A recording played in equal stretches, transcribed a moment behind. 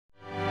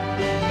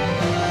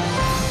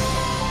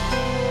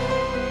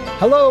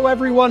Hello,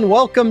 everyone.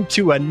 Welcome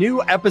to a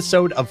new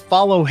episode of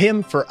Follow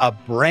Him for a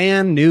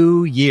brand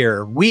new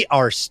year. We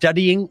are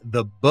studying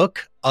the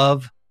Book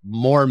of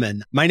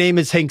Mormon. My name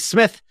is Hank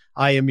Smith.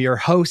 I am your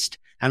host,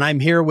 and I'm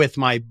here with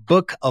my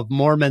Book of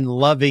Mormon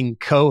loving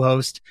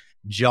co-host,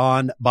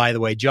 John. By the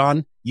way,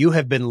 John, you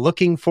have been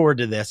looking forward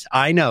to this,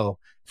 I know,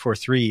 for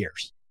 3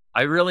 years.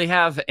 I really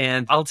have,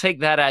 and I'll take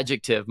that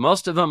adjective.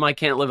 Most of them I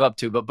can't live up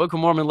to, but Book of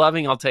Mormon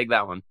loving, I'll take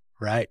that one.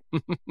 Right.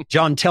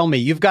 John, tell me,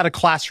 you've got a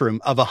classroom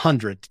of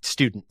 100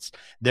 students.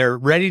 They're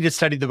ready to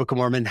study the Book of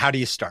Mormon. How do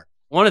you start?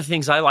 One of the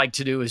things I like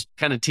to do is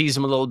kind of tease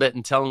them a little bit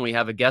and tell them we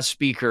have a guest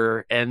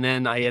speaker, and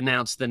then I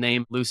announce the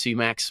name Lucy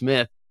Mack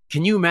Smith.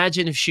 Can you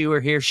imagine if she were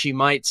here, she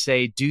might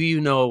say, "Do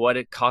you know what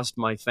it cost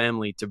my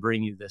family to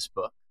bring you this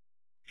book?"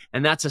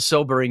 And that's a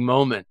sobering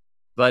moment,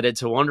 but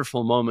it's a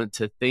wonderful moment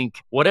to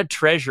think what a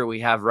treasure we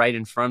have right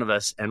in front of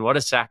us and what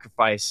a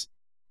sacrifice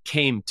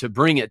came to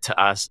bring it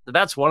to us.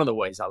 That's one of the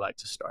ways I like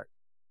to start.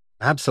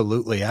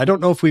 Absolutely. I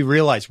don't know if we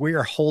realize we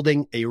are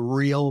holding a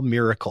real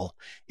miracle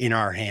in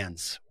our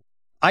hands.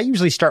 I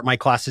usually start my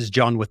classes,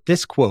 John, with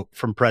this quote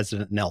from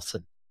President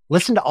Nelson.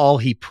 Listen to all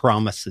he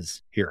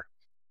promises here.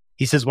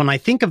 He says, "When I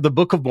think of the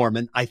Book of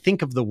Mormon, I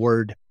think of the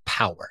word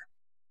power.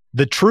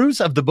 The truths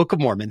of the Book of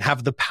Mormon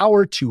have the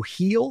power to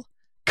heal,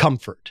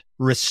 comfort,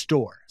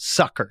 restore,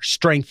 succor,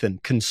 strengthen,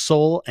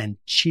 console, and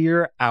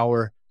cheer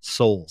our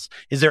souls."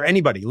 Is there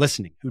anybody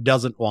listening who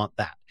doesn't want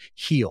that?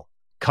 Heal,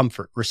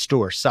 comfort,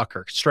 restore,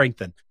 succor,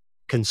 strengthen,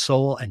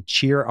 console, and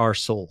cheer our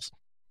souls.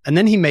 And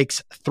then he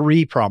makes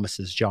 3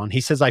 promises, John.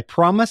 He says, "I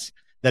promise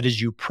that as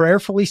you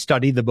prayerfully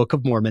study the Book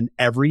of Mormon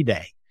every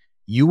day,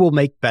 you will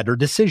make better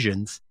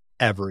decisions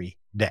every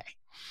day.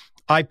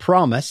 I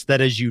promise that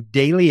as you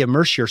daily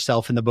immerse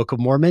yourself in the Book of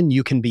Mormon,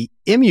 you can be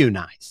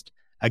immunized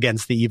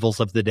against the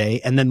evils of the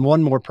day." And then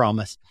one more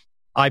promise.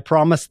 "I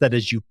promise that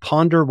as you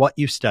ponder what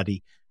you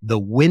study, the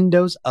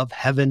windows of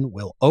heaven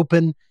will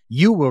open.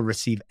 You will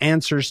receive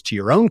answers to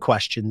your own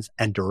questions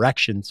and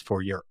directions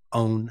for your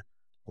own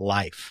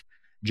life."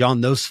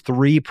 John, those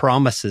 3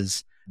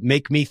 promises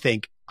make me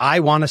think, I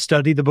want to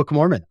study the Book of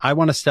Mormon. I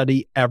want to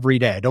study every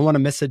day. I don't want to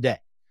miss a day.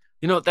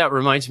 You know what that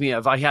reminds me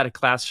of? I had a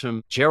class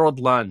from Gerald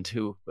Lund,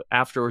 who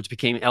afterwards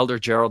became Elder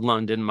Gerald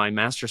Lund in my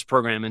master's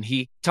program. And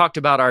he talked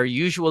about our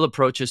usual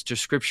approaches to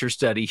scripture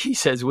study. He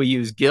says, we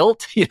use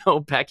guilt,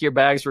 pack your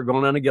bags, we're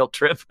going on a guilt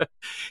trip.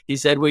 He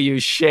said, we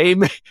use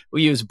shame,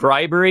 we use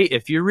bribery.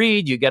 If you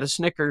read, you get a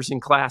Snickers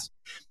in class.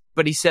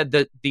 But he said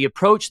that the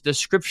approach the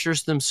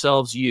scriptures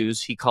themselves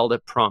use, he called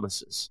it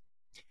promises.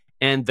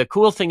 And the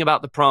cool thing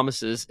about the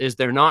promises is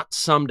they're not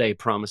someday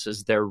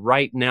promises. They're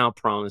right now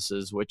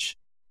promises, which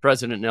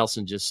President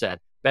Nelson just said,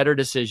 better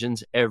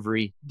decisions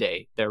every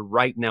day. They're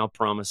right now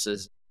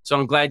promises. So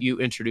I'm glad you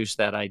introduced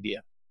that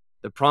idea.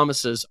 The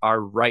promises are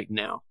right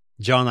now.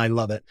 John, I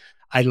love it.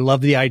 I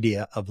love the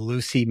idea of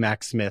Lucy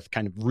Mack Smith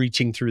kind of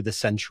reaching through the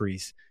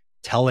centuries,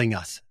 telling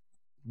us,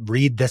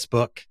 read this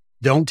book.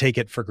 Don't take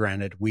it for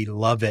granted. We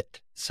love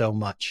it so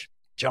much.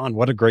 John,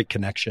 what a great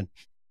connection.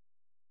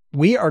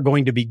 We are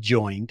going to be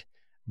joined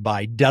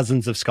by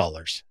dozens of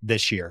scholars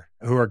this year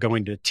who are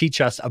going to teach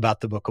us about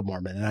the Book of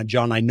Mormon. And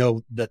John, I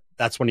know that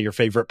that's one of your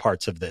favorite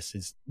parts of this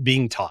is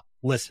being taught,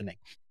 listening.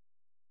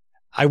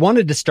 I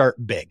wanted to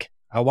start big.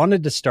 I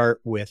wanted to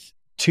start with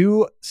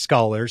 2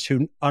 scholars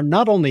who are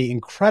not only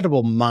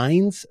incredible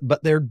minds,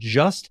 but they're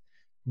just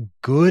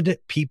good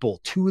people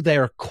to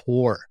their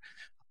core.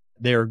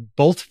 They're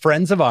both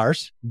friends of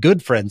ours,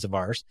 good friends of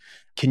ours.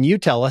 Can you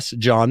tell us,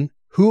 John,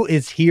 who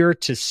is here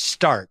to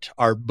start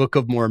our Book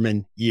of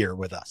Mormon year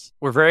with us?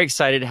 We're very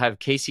excited to have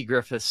Casey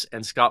Griffiths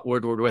and Scott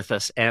Woodward with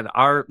us, and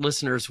our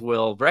listeners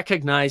will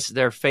recognize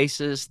their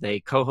faces. They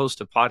co-host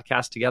a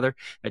podcast together,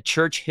 a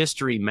Church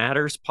History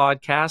Matters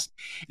podcast.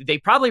 They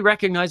probably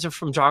recognize them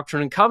from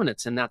Doctrine and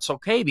Covenants, and that's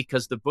okay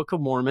because the Book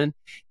of Mormon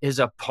is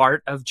a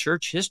part of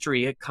church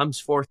history. It comes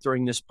forth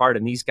during this part,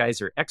 and these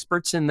guys are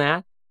experts in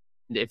that.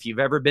 If you've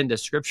ever been to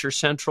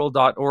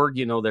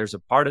scripturecentral.org, there's a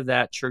part of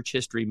that, Church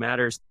History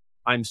Matters.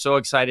 I'm so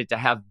excited to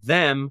have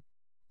them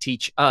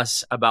teach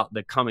us about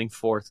the coming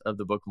forth of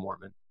the Book of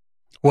Mormon.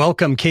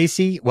 Welcome,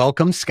 Casey.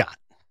 Welcome, Scott.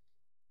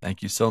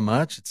 Thank you so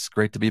much. It's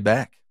great to be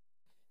back.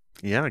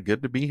 Yeah,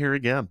 good to be here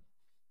again.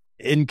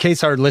 In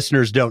case our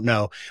listeners don't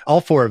know,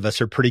 all 4 of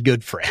us are pretty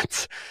good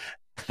friends.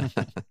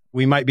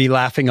 We might be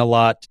laughing a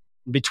lot.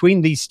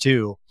 Between these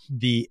 2,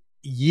 the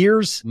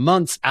years,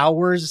 months,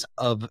 hours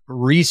of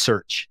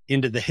research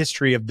into the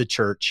history of the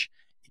church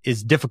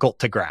is difficult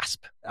to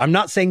grasp. I'm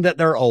not saying that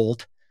they're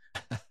old,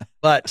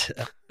 but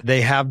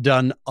they have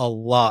done a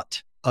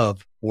lot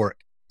of work.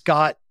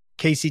 Scott,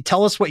 Casey,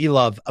 tell us what you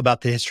love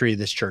about the history of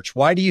this church.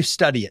 Why do you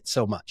study it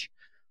so much?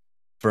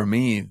 For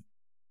me,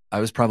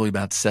 I was probably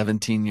about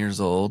 17 years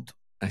old.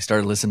 I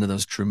started listening to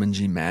those Truman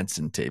G.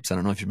 Madsen tapes. I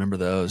don't know if you remember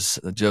those,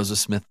 the Joseph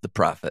Smith, the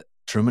Prophet.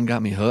 Truman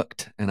got me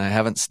hooked, and I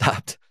haven't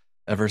stopped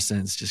ever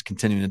since, just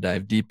continuing to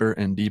dive deeper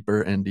and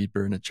deeper and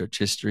deeper into church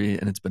history.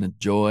 And it's been a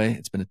joy.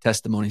 It's been a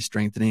testimony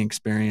strengthening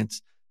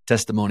experience,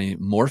 testimony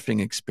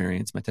morphing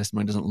experience. My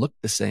testimony doesn't look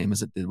the same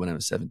as it did when I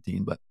was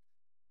 17, but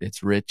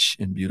it's rich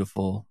and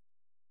beautiful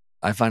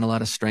I find a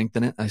lot of strength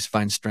in it. I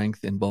find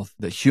strength in both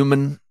the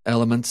human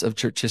elements of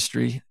church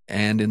history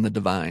and in the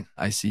divine.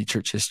 I see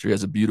church history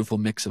as a beautiful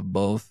mix of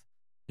both.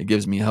 It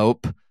gives me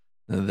hope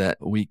that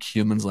weak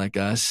humans like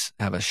us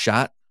have a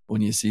shot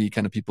when you see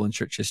kind of people in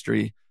church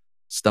history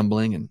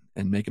stumbling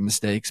and making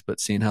mistakes, but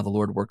seeing how the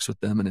Lord works with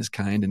them and is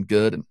kind and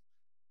good. And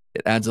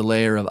it adds a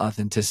layer of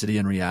authenticity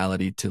and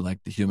reality to like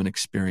the human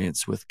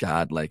experience with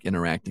God, like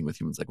interacting with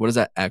humans. Like, what does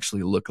that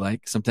actually look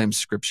like? Sometimes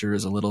scripture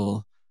is a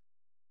little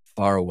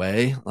far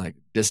away, like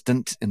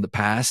distant in the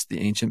past, the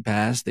ancient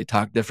past. They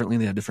talk differently.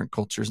 They have different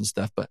cultures and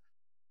stuff. But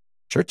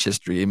church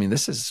history, I mean,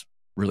 this is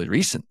really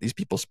recent. These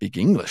people speak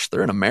English.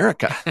 They're in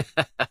America.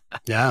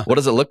 Yeah. What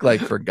does it look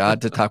like for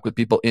God to talk with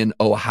people in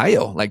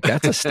Ohio? Like,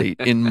 that's a state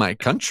in my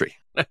country.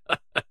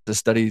 To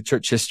study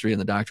church history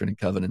and the Doctrine and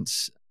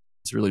Covenants,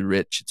 it's really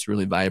rich. It's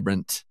really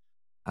vibrant.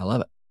 I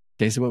love it.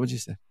 Casey, what would you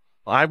say?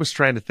 I was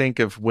trying to think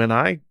of when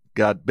I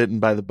got bitten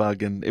by the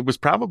bug, and it was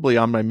probably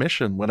on my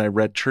mission when I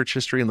read Church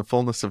History in the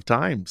Fullness of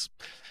Times,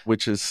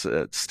 which is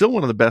still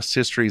one of the best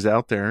histories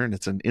out there, and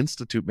it's an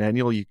institute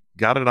manual. You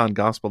got it on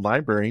Gospel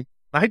Library.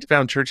 I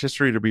found church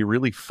history to be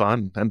really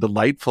fun and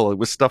delightful. It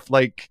was stuff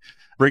like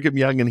Brigham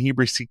Young and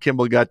Heber C.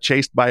 Kimball got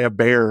chased by a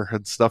bear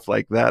and stuff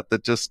like that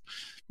just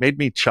made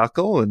me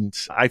chuckle. And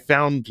I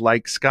found,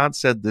 like Scott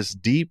said, this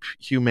deep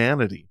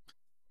humanity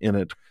in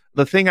it.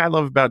 The thing I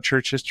love about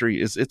church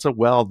history is it's a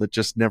well that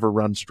just never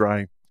runs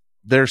dry.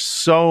 There's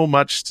so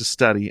much to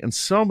study and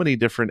so many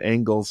different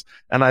angles,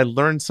 and I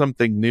learn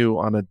something new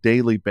on a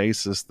daily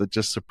basis that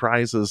just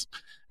surprises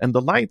and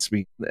delights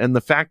me. And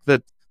the fact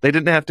that they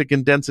didn't have to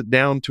condense it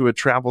down to a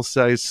travel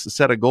size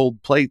set of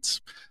gold plates.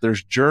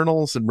 There's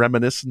journals and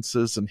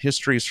reminiscences and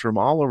histories from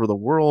all over the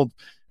world,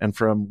 and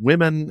from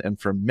women and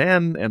from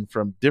men and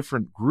from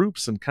different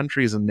groups and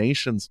countries and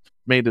nations.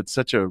 Made it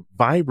such a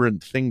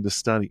vibrant thing to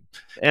study.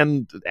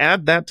 And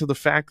add that to the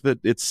fact that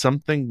it's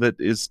something that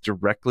is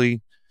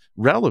directly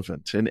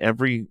relevant in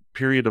every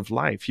period of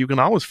life. You can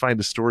always find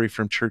a story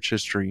from church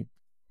history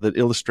that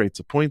illustrates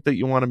a point that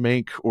you want to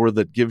make, or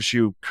that gives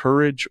you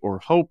courage or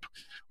hope,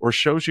 or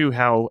shows you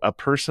how a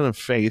person of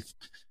faith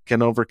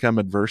can overcome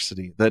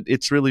adversity. That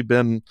it's really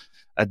been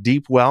a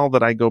deep well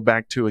that I go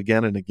back to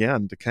again and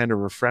again to kind of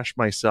refresh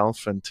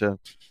myself and to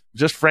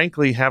just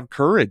frankly have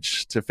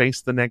courage to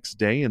face the next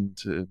day and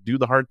to do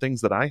the hard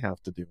things that I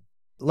have to do.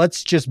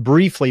 Let's just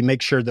briefly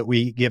make sure that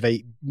we give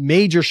a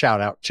major shout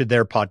out to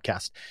their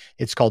podcast.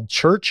 It's called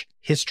Church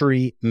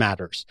History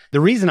Matters. The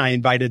reason I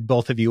invited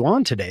both of you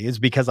on today is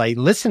because I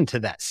listened to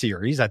that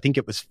series. I think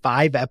it was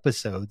 5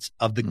 episodes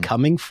of the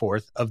coming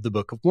forth of the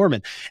Book of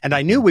Mormon. And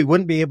I knew we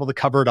wouldn't be able to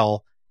cover it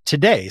all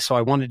today. So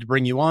I wanted to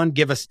bring you on,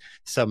 give us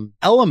some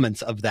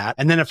elements of that.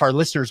 And then if our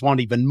listeners want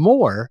even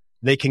more,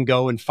 they can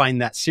go and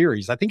find that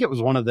series. I think it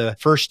was one of the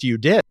first you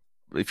did.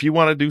 If you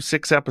want to do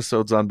 6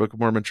 episodes on Book of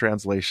Mormon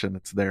translation,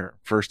 it's there.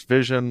 First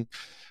Vision,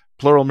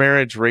 plural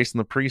marriage, race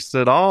and the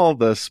priesthood, all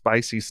the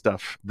spicy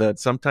stuff that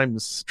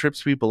sometimes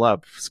trips people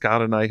up.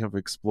 Scott and I have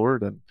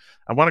explored, and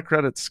I want to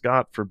credit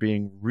Scott for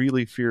being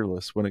really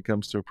fearless when it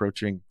comes to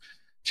approaching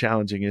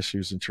challenging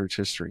issues in church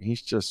history.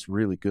 He's just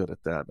really good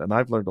at that, and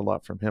I've learned a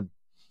lot from him.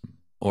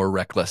 Or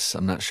reckless.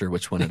 I'm not sure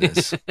which one it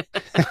is.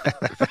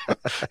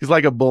 He's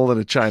like a bull in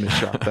a china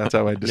shop. That's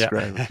how I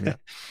describe him. Yeah.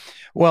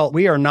 Well,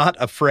 we are not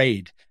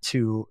afraid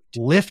to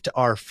lift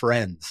our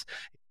friends,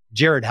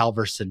 Jared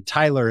Halverson,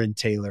 Tyler and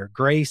Taylor,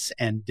 Grace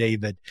and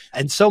David,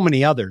 and so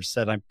many others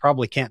that I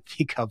probably can't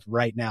think of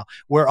right now.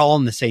 We're all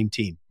on the same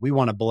team. We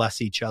want to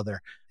bless each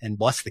other and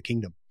bless the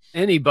kingdom.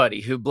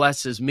 Anybody who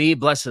blesses me,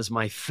 blesses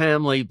my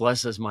family,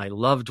 blesses my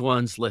loved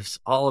ones, lifts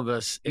all of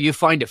us. If you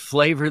find a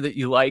flavor that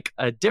you like,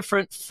 a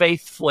different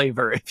faith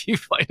flavor, if you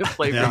find a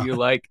flavor you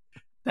like,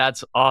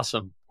 that's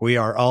awesome. We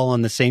are all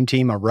on the same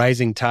team. A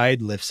rising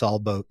tide lifts all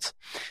boats.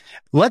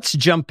 Let's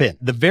jump in.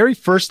 The very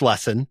first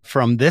lesson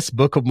from this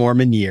Book of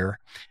Mormon year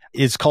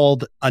is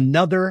called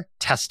Another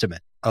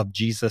Testament of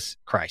Jesus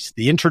Christ,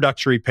 the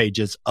introductory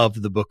pages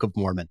of the Book of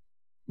Mormon.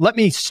 Let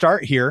me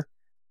start here.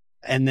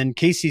 And then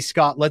Casey,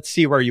 Scott, let's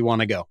see where you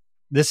want to go.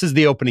 This is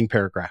the opening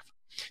paragraph.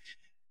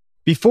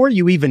 Before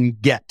you even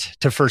get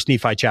to 1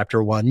 Nephi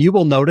chapter 1, you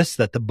will notice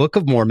that the Book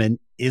of Mormon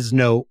is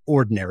no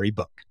ordinary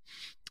book.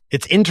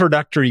 Its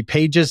introductory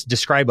pages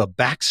describe a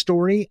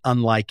backstory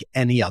unlike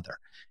any other,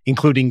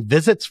 including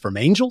visits from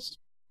angels,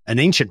 an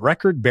ancient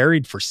record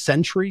buried for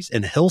centuries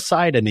in a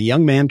hillside, and a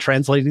young man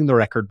translating the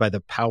record by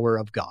the power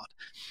of God.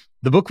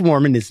 The Book of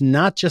Mormon is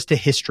not just a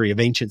history of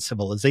ancient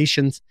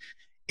civilizations.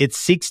 It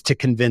seeks to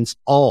convince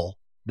all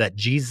that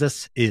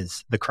Jesus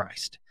is the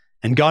Christ,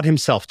 and God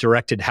himself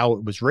directed how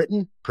it was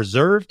written,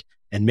 preserved,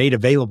 and made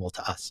available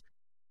to us.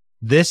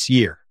 This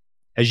year,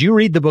 as you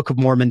read the Book of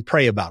Mormon,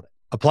 pray about it,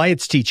 apply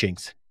its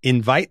teachings,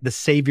 invite the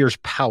Savior's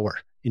power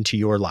into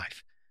your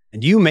life.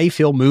 And you may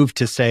feel moved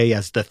to say,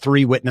 as the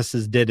 3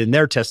 witnesses did in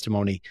their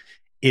testimony,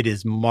 it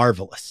is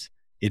marvelous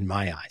in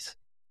my eyes.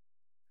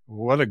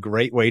 What a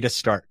great way to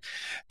start.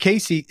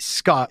 Casey,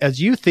 Scott,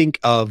 as you think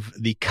of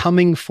the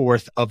coming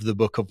forth of the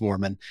Book of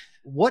Mormon,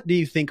 what do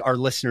you think our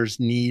listeners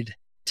need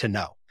to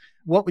know?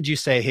 what would you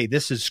say, hey,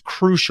 this is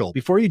crucial?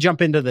 Before you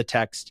jump into the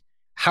text,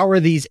 how are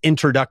these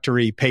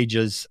introductory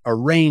pages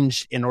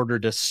arranged in order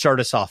to start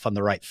us off on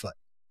the right foot?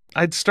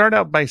 I'd start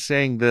out by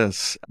saying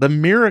this. The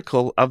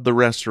miracle of the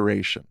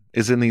restoration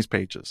is in these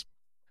pages.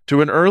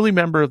 To an early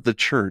member of the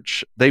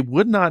church, they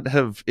would not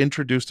have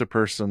introduced a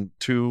person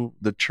to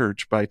the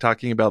church by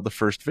talking about the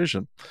first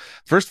vision.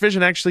 First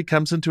vision actually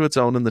comes into its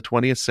own in the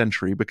 20th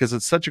century because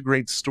it's such a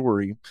great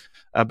story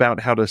about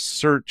how to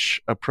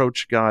search,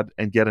 approach God,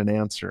 and get an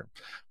answer.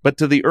 But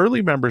to the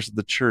early members of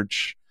the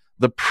church,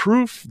 the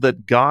proof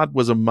that God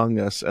was among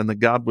us and that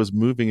God was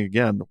moving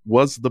again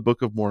was the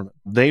Book of Mormon.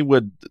 They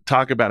would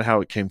talk about how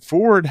it came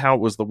forward, how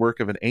it was the work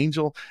of an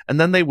angel, and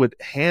then they would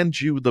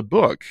hand you the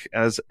book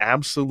as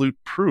absolute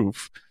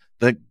proof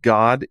that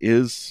God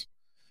is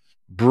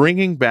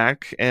bringing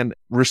back and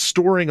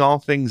restoring all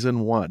things in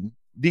one.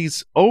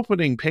 These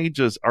opening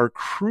pages are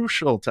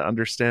crucial to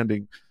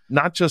understanding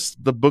not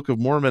just the Book of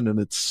Mormon and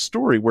its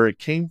story, where it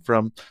came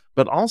from,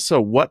 but also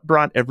what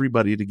brought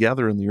everybody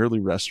together in the early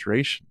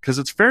restoration. Because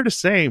it's fair to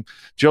say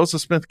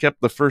Joseph Smith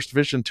kept the first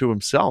vision to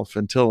himself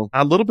until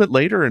a little bit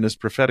later in his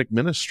prophetic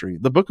ministry.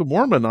 The Book of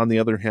Mormon, on the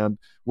other hand,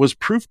 was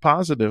proof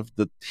positive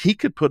that he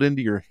could put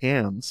into your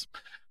hands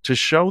to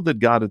show that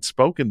God had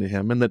spoken to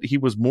him and that he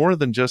was more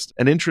than just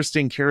an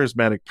interesting,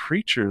 charismatic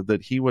preacher,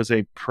 that he was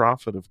a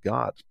prophet of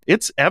God.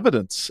 It's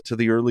evidence to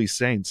the early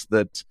saints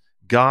that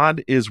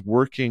God is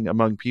working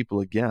among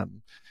people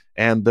again,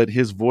 and that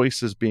his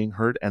voice is being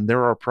heard, and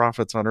there are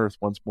prophets on earth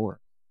once more.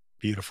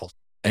 Beautiful.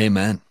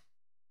 Amen.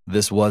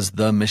 This was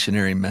the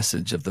missionary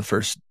message of the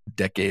first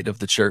decade of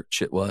the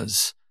church. It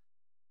was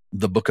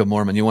the Book of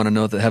Mormon. You want to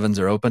know that the heavens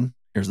are open?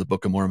 Here's the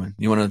Book of Mormon.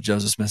 You want to know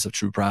Joseph Smith's a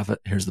true prophet?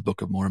 Here's the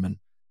Book of Mormon.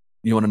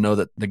 You want to know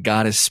that the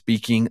God is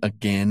speaking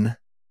again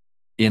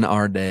in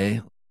our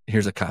day?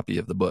 Here's a copy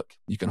of the book.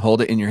 You can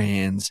hold it in your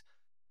hands.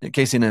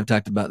 Casey and I have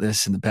talked about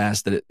this in the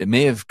past, that it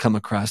may have come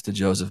across to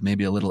Joseph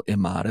maybe a little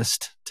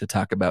immodest to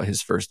talk about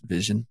his first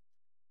vision.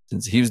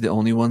 Since he was the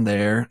only one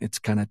there, it's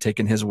kind of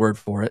taken his word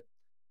for it.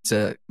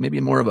 It's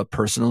maybe more of a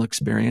personal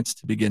experience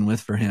to begin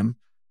with for him,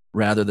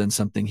 rather than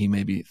something he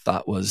maybe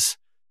thought was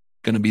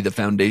going to be the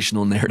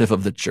foundational narrative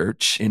of the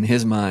church. In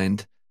his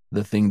mind,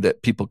 the thing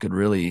that people could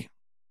really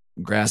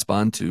grasp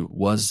onto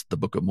was the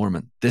Book of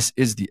Mormon. This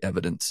is the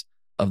evidence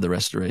of the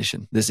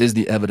restoration. This is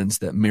the evidence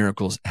that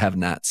miracles have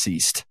not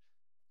ceased.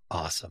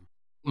 Awesome.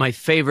 My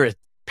favorite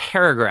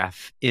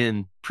paragraph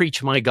in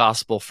Preach My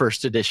Gospel,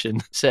 first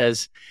edition,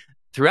 says,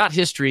 throughout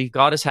history,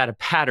 God has had a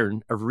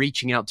pattern of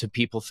reaching out to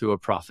people through a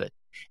prophet,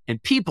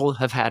 and people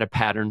have had a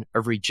pattern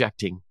of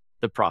rejecting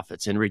the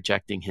prophets and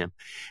rejecting him.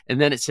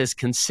 And then it says,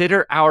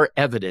 consider our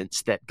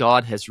evidence that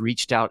God has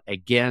reached out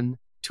again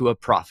to a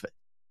prophet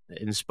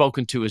and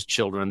spoken to his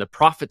children. The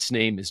prophet's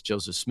name is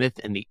Joseph Smith,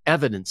 and the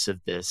evidence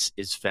of this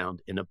is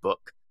found in a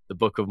book, the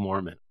Book of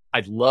Mormon.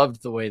 I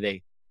loved the way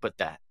they put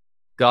that.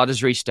 God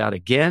has reached out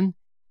again,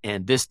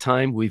 and this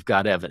time we've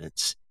got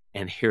evidence.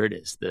 And here it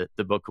is,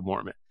 the Book of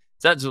Mormon.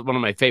 So that's one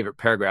of my favorite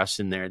paragraphs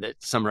in there that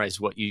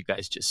summarizes what you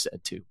guys just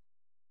said too.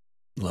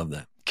 Love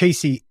that.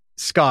 Casey,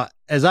 Scott,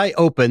 as I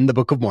open the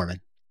Book of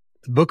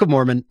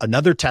Mormon,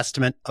 another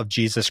testament of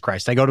Jesus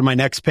Christ. I go to my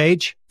next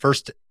page,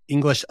 first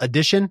English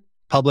edition,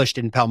 published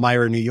in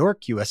Palmyra, New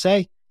York,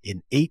 USA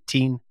in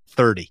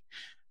 1830.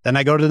 Then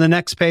I go to the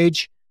next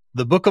page,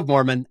 the Book of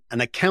Mormon,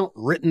 an account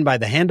written by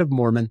the hand of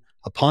Mormon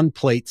upon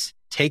plates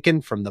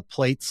taken from the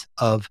plates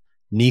of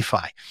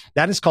Nephi.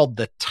 That is called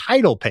the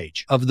title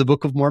page of the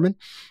Book of Mormon.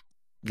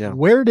 Yeah.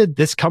 Where did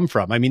this come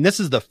from? I mean, this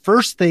is the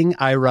first thing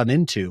I run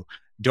into.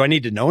 Do I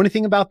need to know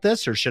anything about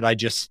this, or should I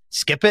just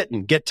skip it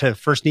and get to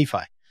First Nephi?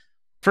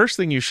 First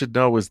thing you should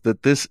know is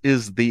that this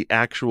is the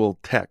actual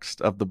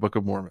text of the Book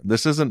of Mormon.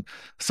 This isn't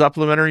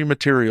supplementary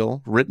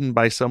material written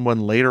by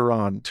someone later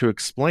on to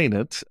explain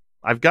it.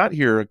 I've got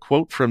here a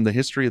quote from the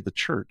History of the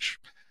Church.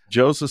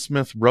 Joseph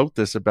Smith wrote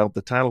this about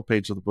the title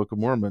page of the Book of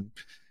Mormon.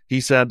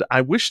 He said, I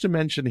wish to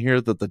mention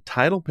here that the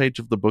title page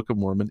of the Book of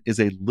Mormon is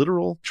a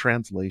literal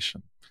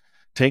translation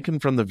taken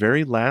from the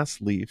very last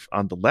leaf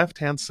on the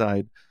left-hand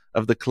side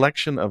of the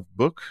collection of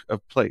Book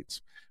of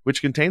Plates,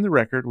 which contain the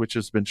record which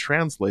has been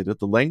translated,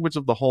 the language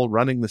of the whole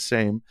running the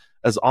same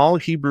as all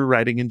Hebrew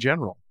writing in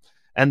general.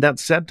 And that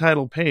said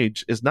title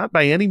page is not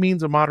by any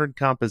means a modern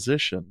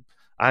composition,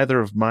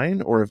 either of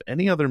mine or of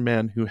any other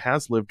man who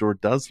has lived or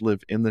does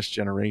live in this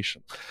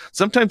generation.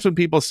 Sometimes when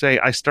people say,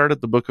 I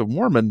started the Book of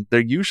Mormon,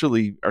 they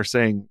usually are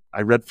saying,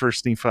 I read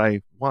First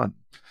Nephi 1.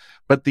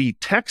 But the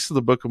text of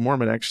the Book of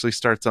Mormon actually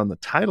starts on the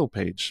title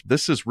page.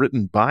 This is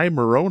written by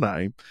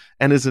Moroni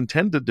and is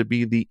intended to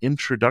be the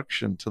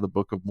introduction to the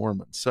Book of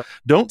Mormon. So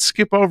don't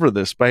skip over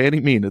this by any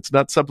means. It's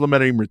not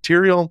supplementary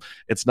material.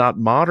 It's not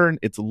modern.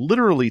 It's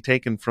literally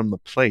taken from the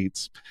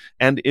plates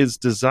and is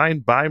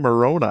designed by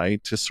Moroni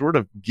to sort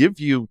of give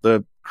you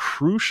the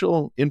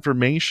crucial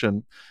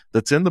information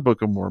that's in the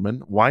Book of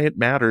Mormon, why it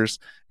matters,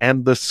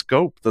 and the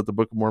scope that the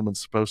Book of Mormon is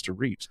supposed to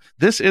reach.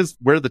 This is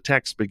where the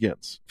text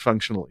begins,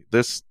 functionally,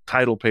 this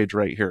title page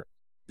right here.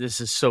 This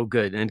is so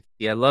good. And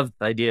I love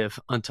the idea of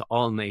unto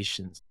all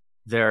nations.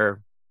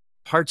 They're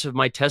parts of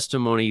my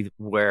testimony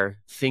where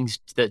things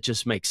that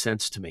just make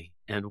sense to me.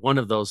 And one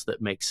of those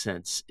that makes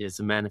sense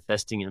is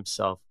manifesting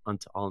himself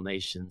unto all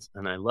nations.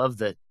 And I love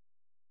that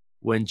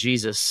when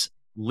Jesus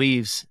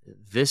leaves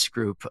this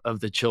group of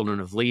the children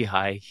of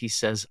Lehi, he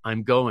says,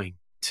 I'm going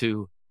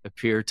to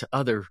appear to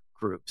other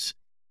groups.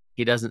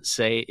 He doesn't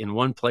say in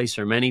one place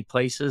or many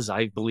places.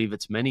 I believe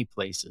it's many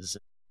places.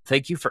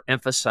 Thank you for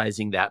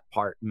emphasizing that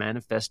part,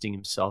 manifesting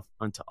himself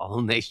unto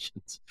all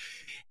nations.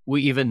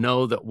 We even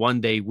know that one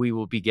day we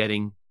will be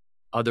getting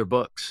other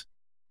books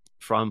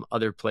from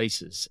other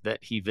places that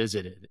he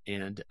visited.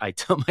 And I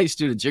tell my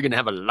students, you're going to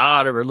have a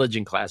lot of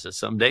religion classes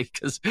someday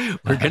because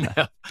we're going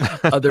to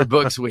have other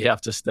books we have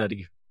to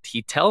study.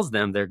 He tells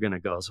them they're going to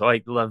go. So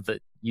I love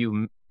that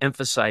you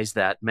emphasize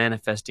that,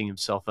 manifesting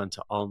himself unto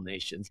all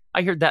nations.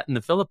 I heard that in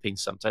the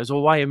Philippines sometimes.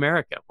 Well, why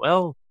America?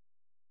 Well,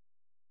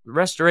 the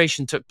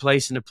restoration took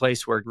place in a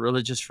place where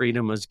religious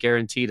freedom was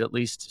guaranteed, at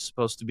least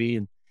supposed to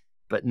be.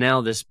 But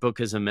now this book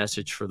is a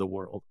message for the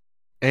world.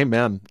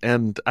 Amen.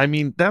 And I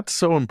mean, that's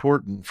so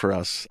important for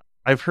us.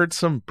 I've heard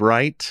some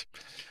bright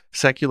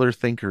secular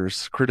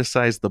thinkers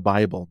criticize the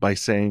Bible by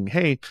saying,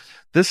 hey,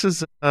 this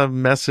is a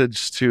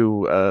message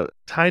to a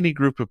tiny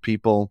group of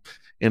people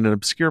in an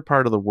obscure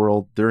part of the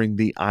world during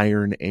the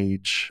Iron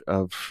Age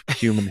of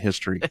human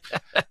history.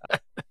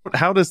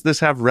 How does this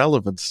have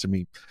relevance to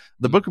me?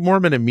 The Book of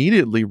Mormon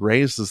immediately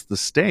raises the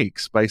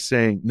stakes by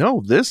saying,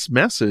 no, this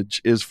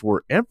message is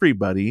for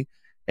everybody,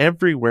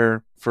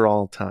 everywhere, for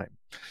all time.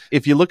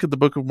 If you look at the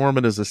Book of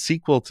Mormon as a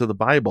sequel to the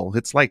Bible,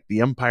 it's like The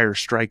Empire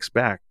Strikes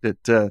Back.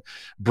 It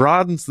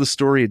broadens the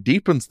story, it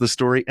deepens the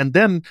story, and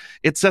then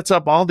it sets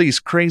up all these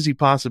crazy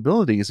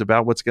possibilities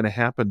about what's going to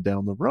happen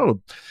down the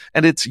road.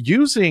 And it's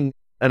using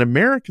an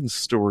American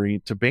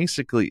story to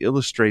basically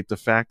illustrate the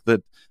fact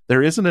that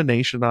there isn't a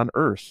nation on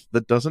earth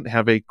that doesn't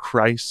have a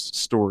Christ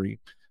story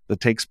that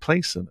takes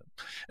place in it.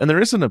 And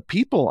there isn't a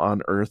people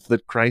on earth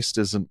that Christ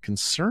isn't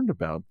concerned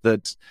about,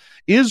 that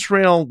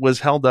Israel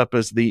was held up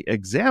as the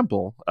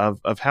example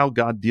of how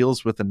God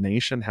deals with a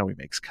nation, how he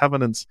makes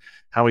covenants,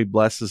 how he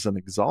blesses and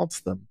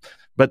exalts them.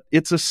 But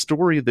it's a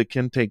story that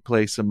can take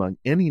place among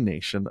any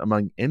nation,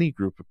 among any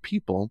group of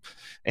people,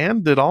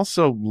 and it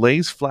also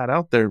lays flat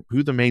out there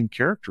who the main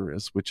character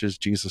is, which is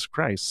Jesus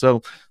Christ.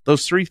 So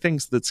those three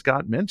things that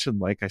Scott mentioned,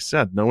 like I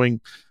said,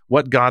 knowing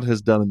what God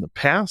has done in the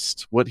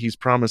past, what he's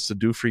promised to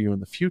do for you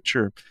in the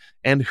future,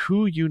 and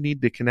who you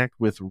need to connect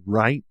with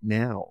right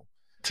now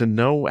to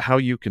know how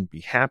you can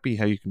be happy,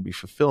 how you can be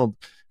fulfilled,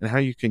 and how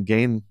you can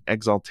gain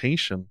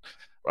exaltation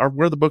are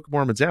where the Book of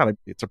Mormon's at.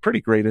 It's a pretty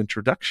great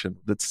introduction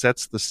that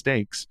sets the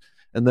stakes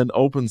and then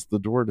opens the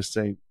door to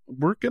say,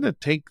 we're going to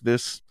take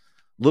this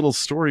little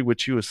story,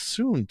 which you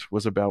assumed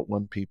was about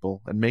one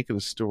people, and make it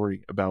a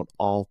story about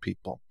all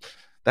people.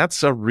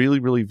 That's a really,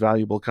 really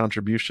valuable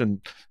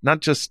contribution,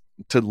 not just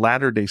to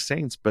Latter-day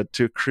Saints, but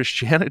to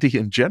Christianity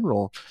in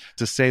general,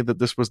 to say that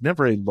this was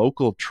never a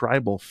local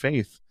tribal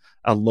faith,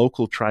 a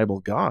local tribal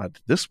God.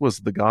 This was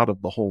the God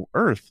of the whole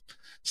earth,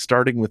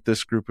 starting with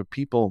this group of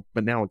people,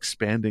 but now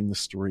expanding the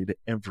story to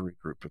every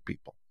group of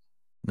people.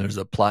 There's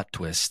a plot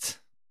twist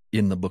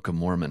in the Book of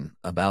Mormon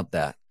about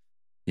that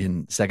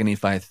in 2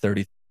 Nephi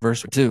 30,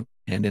 verse 2,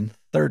 and in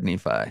 3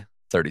 Nephi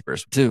 30,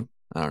 verse 2.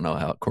 I don't know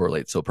how it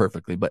correlates so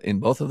perfectly, but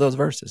in both of those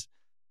verses,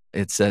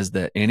 it says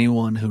that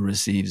anyone who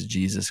receives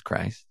Jesus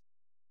Christ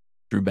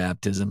through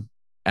baptism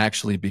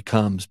actually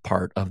becomes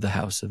part of the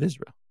house of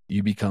Israel.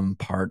 You become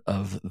part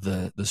of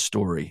the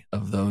story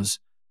of those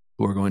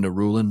who are going to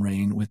rule and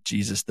reign with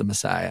Jesus the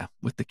Messiah,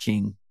 with the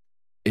King.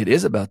 It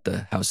is about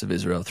the house of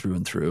Israel through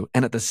and through.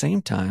 And at the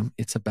same time,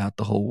 it's about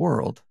the whole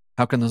world.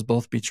 How can those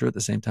both be true at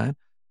the same time?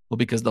 Well,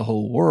 because the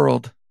whole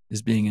world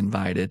is being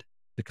invited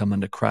to come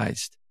unto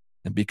Christ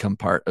and become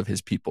part of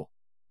his people,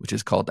 which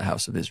is called the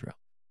house of Israel.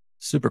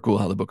 Super cool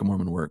how the Book of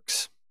Mormon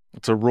works.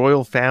 It's a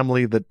royal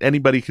family that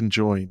anybody can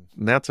join.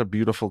 And that's a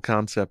beautiful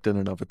concept in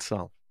and of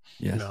itself.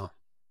 Yes. No.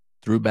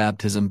 Through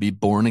baptism, be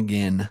born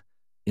again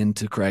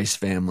into Christ's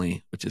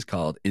family, which is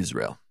called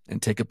Israel,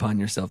 and take upon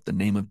yourself the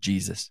name of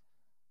Jesus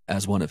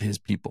as one of his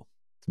people.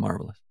 It's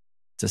marvelous.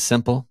 It's a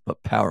simple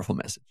but powerful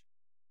message.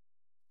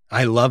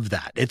 I love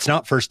that. It's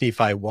not 1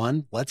 Nephi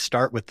 1. Let's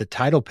start with the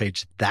title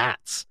page.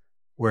 That's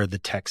where the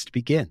text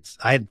begins.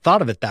 I hadn't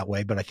thought of it that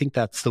way, but I think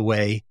that's the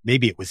way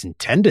maybe it was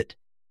intended.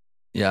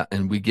 Yeah,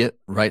 and we get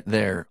right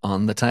there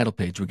on the title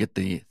page, we get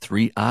the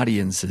three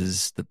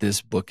audiences that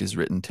this book is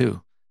written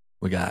to.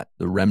 We got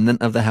the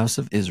remnant of the house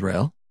of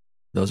Israel.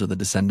 Those are the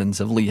descendants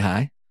of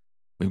Lehi.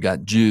 We've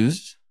got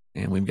Jews,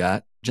 and we've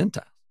got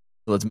Gentiles.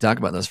 So let's talk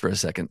about those for a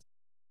second.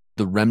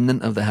 The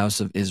remnant of the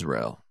house of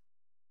Israel.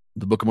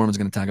 The Book of Mormon is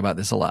going to talk about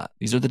this a lot.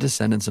 These are the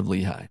descendants of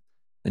Lehi.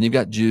 Then you've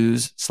got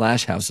Jews /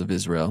 house of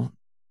Israel.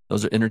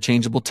 Those are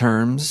interchangeable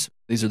terms.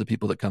 These are the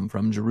people that come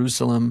from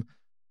Jerusalem,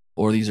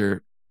 or these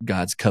are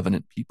God's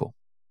covenant people.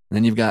 And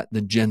then you've got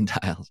the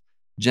Gentiles.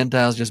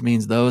 Gentiles just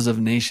means those of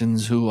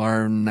nations who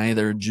are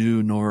neither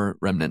Jew nor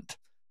remnant.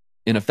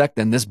 In effect,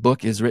 then, this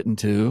book is written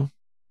to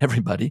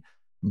everybody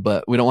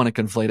But we don't want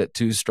to conflate it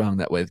too strong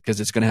that way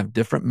because it's going to have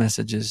different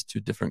messages to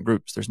different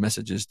groups. There's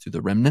messages to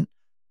the remnant,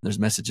 there's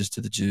messages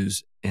to the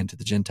Jews and to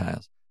the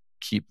Gentiles.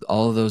 Keep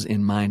all of those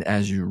in mind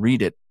as you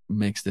read it.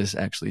 Makes this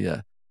actually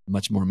a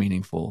much more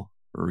meaningful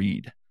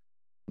read.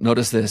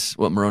 Notice this,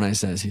 what Moroni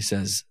says. He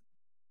says,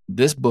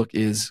 this book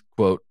is,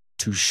 quote,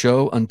 to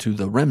show unto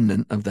the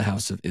remnant of the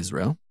house of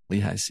Israel,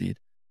 Lehi's seed,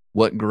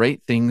 what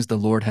great things the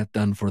Lord hath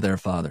done for their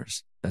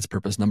fathers. That's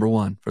purpose number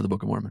 1 for the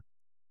Book of Mormon.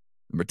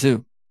 Number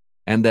 2,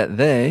 and that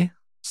they,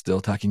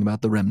 still talking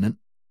about the remnant,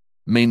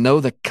 may know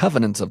the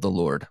covenants of the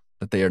Lord,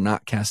 that they are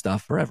not cast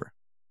off forever.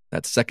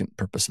 That's second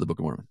purpose of the Book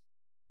of Mormon.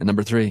 And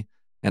number 3,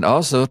 and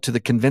also to the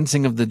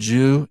convincing of the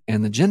Jew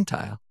and the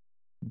Gentile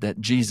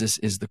that Jesus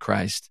is the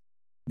Christ,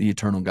 the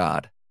eternal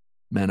God,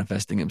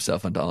 manifesting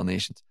himself unto all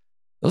nations.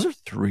 Those are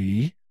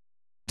 3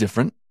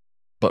 different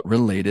but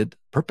related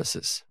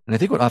purposes. And I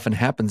think what often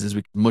happens is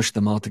we mush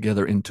them all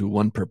together into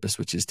one purpose,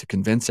 which is to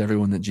convince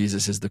everyone that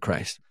Jesus is the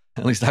Christ.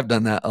 At least I've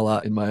done that a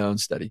lot in my own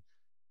study.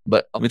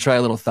 But let me try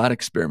a little thought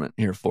experiment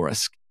here for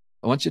us.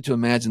 I want you to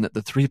imagine that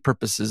the 3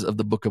 purposes of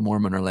the Book of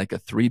Mormon are like a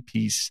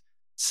 3-piece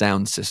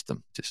sound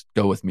system. Just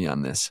go with me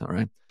on this, all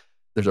right?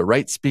 There's a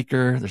right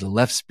speaker, there's a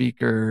left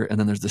speaker, and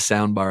then there's the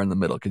sound bar in the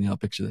middle. Can you all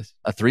picture this?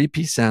 A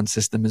 3-piece sound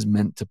system is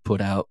meant to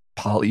put out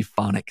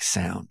polyphonic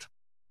sound.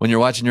 When you're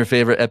watching your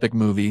favorite epic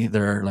movie,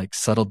 there are like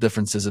subtle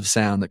differences of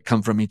sound that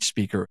come from each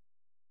speaker.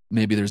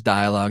 Maybe there's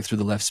dialogue through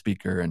the left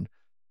speaker, and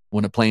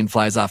when a plane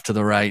flies off to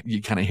the right,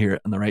 you kind of hear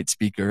it on the right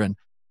speaker. And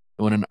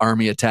when an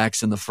army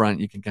attacks in the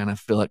front, you can kind of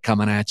feel it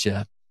coming at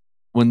you.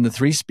 When the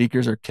 3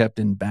 speakers are kept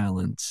in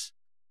balance,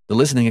 the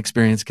listening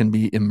experience can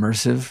be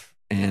immersive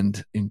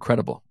and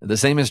incredible. The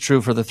same is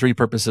true for the 3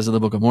 purposes of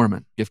the Book of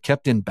Mormon. If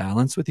kept in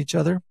balance with each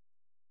other,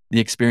 the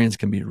experience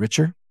can be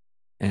richer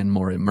and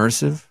more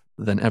immersive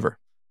than ever.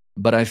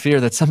 But I fear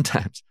that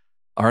sometimes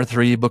our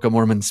 3 Book of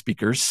Mormon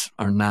speakers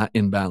are not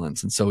in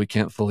balance, and so we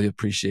can't fully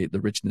appreciate the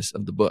richness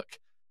of the book.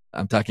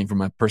 I'm talking from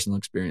my personal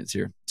experience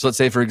here. So let's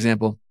say, for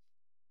example,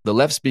 the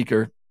left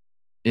speaker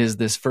is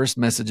this first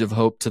message of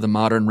hope to the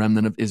modern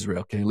remnant of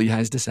Israel, okay,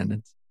 Lehi's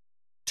descendants,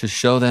 to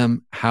show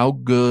them how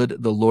good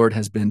the Lord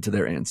has been to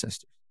their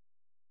ancestors.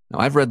 Now,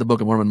 I've read the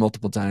Book of Mormon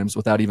multiple times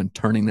without even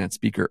turning that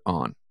speaker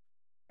on.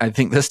 I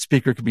think this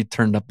speaker could be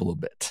turned up a little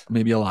bit,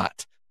 maybe a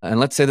lot. And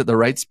let's say that the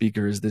right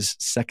speaker is this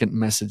second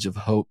message of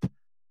hope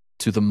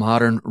to the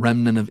modern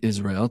remnant of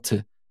Israel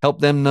to help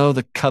them know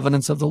the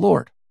covenants of the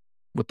Lord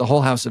with the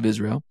whole house of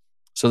Israel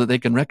so that they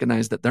can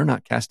recognize that they're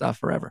not cast off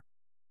forever.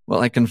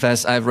 Well, I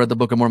confess I've read the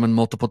Book of Mormon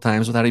multiple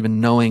times without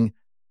even knowing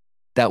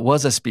that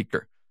was a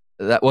speaker.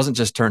 That wasn't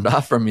just turned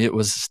off from me. It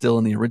was still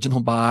in the original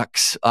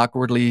box,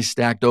 awkwardly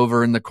stacked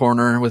over in the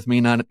corner with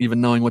me not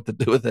even knowing what to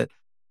do with it.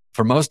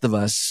 For most of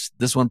us,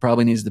 this one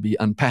probably needs to be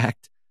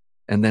unpacked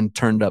and then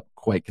turned up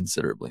quite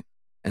considerably.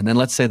 And then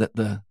let's say that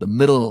the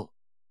middle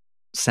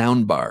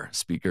soundbar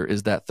speaker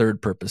is that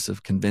third purpose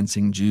of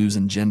convincing Jews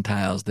and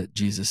Gentiles that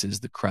Jesus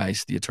is the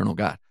Christ, the eternal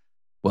God.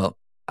 Well,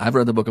 I've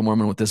read the Book of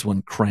Mormon with this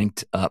one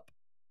cranked up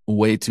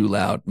way too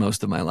loud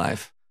most of my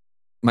life.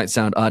 Might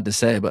sound odd to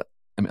say, but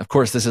I mean, of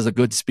course, this is a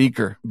good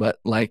speaker, but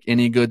like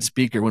any good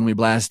speaker, when we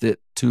blast it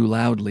too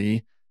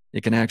loudly,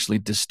 it can actually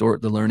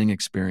distort the learning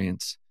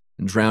experience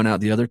and drown out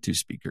the other 2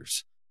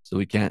 speakers, so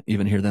we can't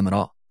even hear them at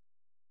all.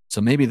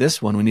 So maybe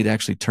this one we need to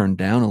actually turn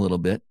down a little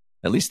bit,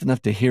 at least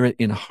enough to hear it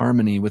in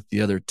harmony with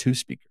the other 2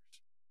 speakers.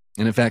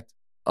 And in fact,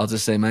 I'll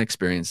just say my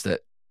experience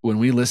that when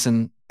we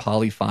listen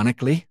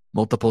polyphonically,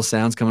 multiple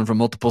sounds coming from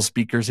multiple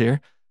speakers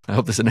here, I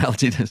hope this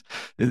analogy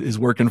is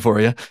working for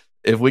you.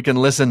 If we can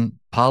listen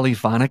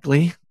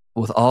polyphonically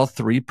with all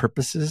 3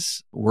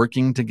 purposes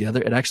working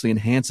together, it actually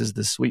enhances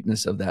the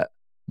sweetness of that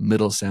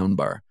middle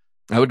soundbar.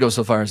 I would go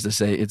so far as to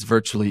say it's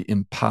virtually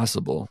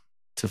impossible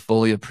to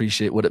fully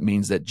appreciate what it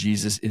means that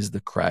Jesus is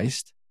the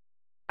Christ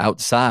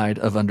outside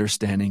of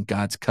understanding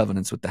God's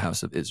covenants with the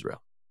house of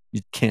Israel.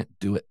 You can't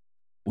do it.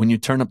 When you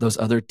turn up those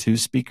other 2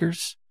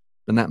 speakers,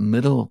 then that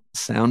middle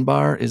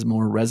soundbar is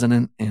more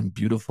resonant and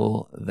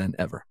beautiful than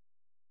ever.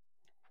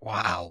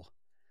 Wow.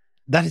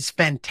 That is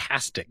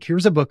fantastic.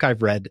 Here's a book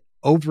I've read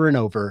over and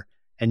over,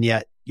 and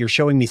yet you're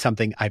showing me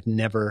something I've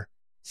never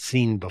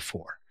seen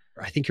before.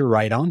 I think you're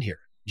right on here.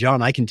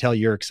 John, I can tell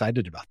you're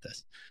excited about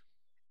this.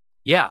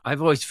 Yeah,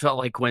 I've always felt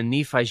like when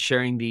Nephi's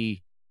sharing the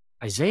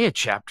Isaiah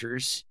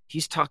chapters,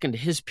 he's talking to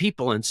his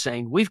people and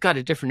saying, we've got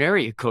a different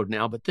area code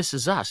now, but this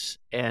is us.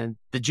 And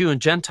the Jew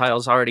and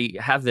Gentiles already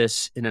have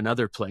this in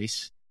another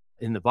place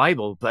in the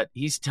Bible, but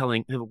he's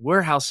telling,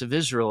 we're house of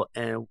Israel,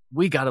 and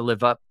we got to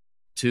live up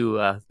to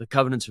the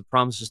covenants and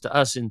promises to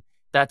us. And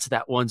that's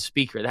that one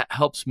speaker. That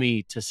helps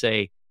me to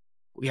say,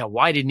 yeah,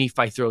 why did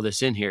Nephi throw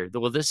this in here?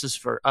 Well, this is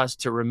for us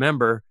to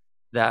remember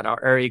that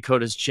our area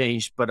code has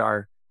changed, but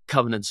our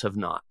covenants have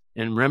not.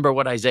 And remember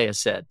what Isaiah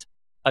said.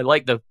 I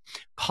like the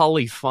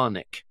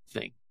polyphonic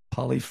thing.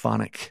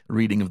 Polyphonic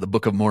reading of the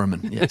Book of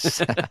Mormon,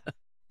 yes.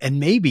 And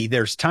maybe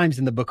there's times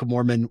in the Book of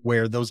Mormon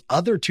where those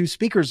other 2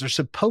 speakers are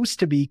supposed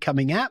to be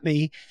coming at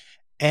me,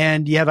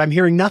 and yet I'm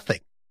hearing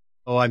nothing.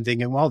 Oh, I'm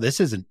thinking, well, this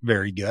isn't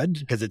very good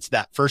because it's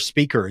that first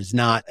speaker is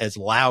not as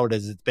loud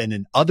as it's been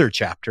in other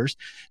chapters.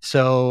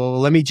 So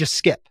let me just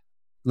skip.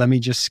 Let me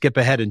just skip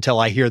ahead until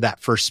I hear that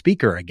first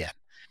speaker again.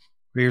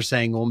 You're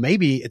saying, well,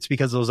 maybe it's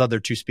because those other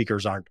two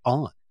speakers aren't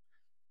on.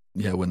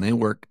 Yeah, when they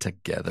work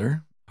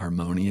together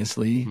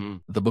harmoniously,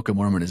 the Book of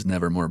Mormon is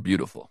never more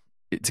beautiful.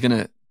 It's going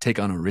to take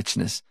on a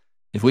richness.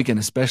 If we can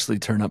especially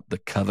turn up the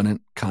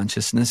covenant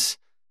consciousness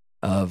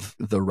of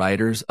the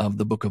writers of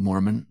the Book of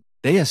Mormon,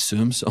 they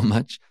assume so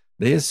much.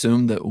 They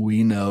assume that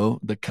we know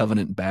the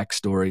covenant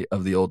backstory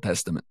of the Old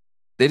Testament.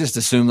 They just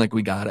assume like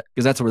we got it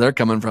because that's where they're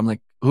coming from.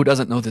 Like, who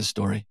doesn't know this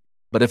story?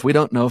 But if we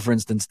don't know, for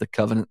instance, the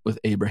covenant with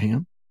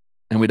Abraham,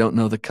 and we don't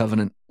know the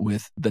covenant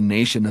with the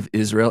nation of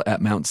Israel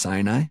at Mount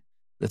Sinai,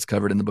 that's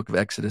covered in the book of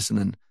Exodus and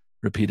then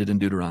repeated in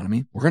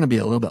Deuteronomy, we're going to be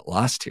a little bit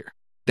lost here.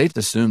 They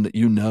assume that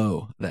you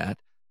know that.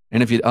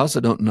 And if you also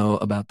don't know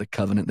about the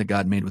covenant that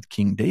God made with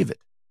King David,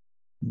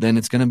 then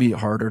it's going to be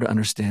harder to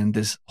understand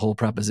this whole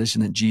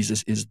proposition that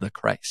Jesus is the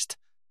Christ.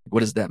 What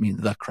does that mean?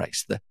 The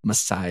Christ, the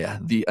Messiah,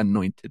 the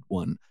anointed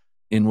one.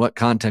 In what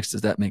context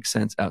does that make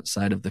sense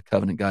outside of the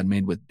covenant God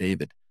made with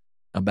David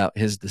about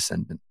his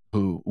descendant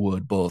who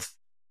would both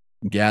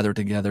gather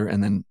together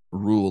and then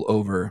rule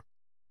over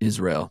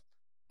Israel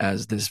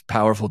as this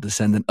powerful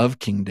descendant of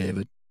King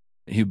David?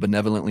 He would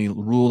benevolently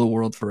rule the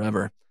world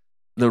forever.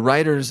 The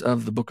writers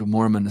of the Book of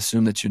Mormon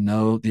assume that you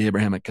know the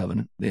Abrahamic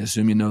covenant. They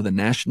assume you know the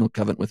national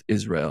covenant with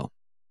Israel,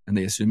 and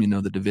they assume you know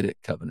the Davidic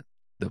covenant,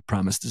 the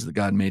promises that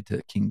God made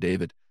to King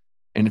David.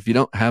 And if you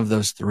don't have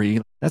those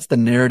three, that's the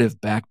narrative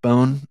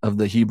backbone of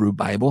the Hebrew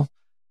Bible,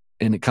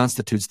 and it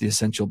constitutes the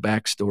essential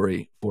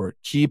backstory for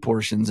key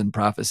portions and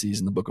prophecies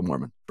in the Book of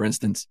Mormon. For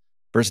instance,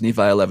 1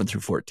 Nephi 11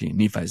 through 14,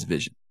 Nephi's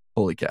vision.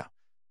 Holy cow.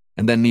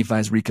 And then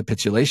Nephi's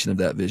recapitulation of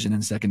that vision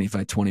in 2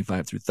 Nephi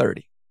 25 through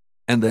 30.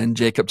 And then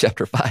Jacob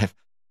chapter 5.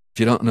 If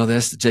you don't know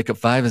this, Jacob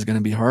 5 is going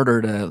to be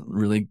harder to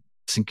really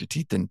sink your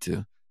teeth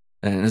into.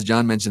 And as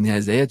John mentioned, the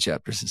Isaiah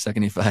chapters, 2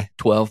 Nephi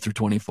 12 through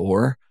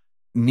 24,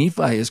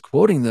 Nephi is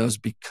quoting those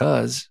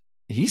because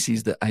he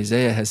sees that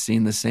Isaiah has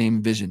seen the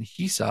same vision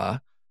he saw.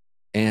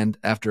 And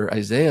after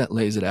Isaiah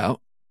lays it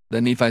out,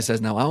 then Nephi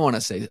says, now I want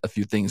to say a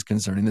few things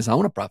concerning this. I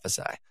want to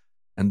prophesy.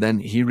 And then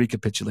he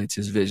recapitulates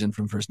his vision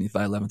from 1 Nephi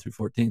 11 through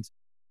 14.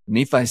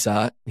 Nephi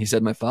saw it. He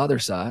said, my father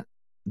saw it.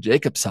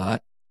 Jacob saw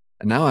it.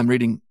 And now I'm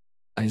reading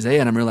Isaiah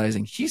and I'm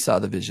realizing he saw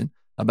the vision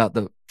about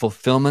the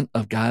fulfillment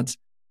of God's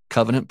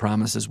covenant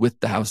promises with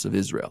the house of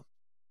Israel.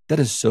 That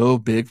is so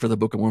big for the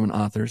Book of Mormon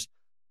authors.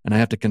 And I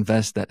have to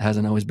confess that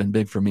hasn't always been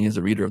big for me as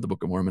a reader of the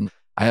Book of Mormon.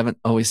 I haven't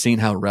always seen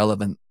how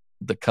relevant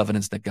the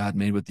covenants that God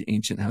made with the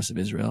ancient house of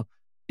Israel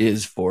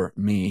is for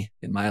me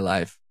in my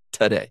life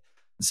today.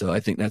 So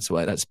I think that's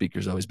why that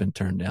speaker's always been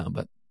turned down.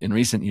 But in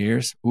recent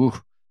years,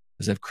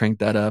 as I've cranked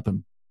that up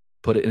and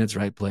put it in its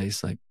right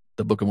place, like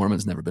the Book of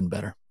Mormon's never been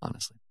better,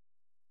 honestly.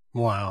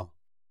 Wow.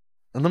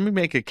 And let me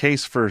make a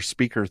case for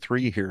speaker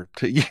 3 here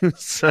to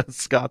use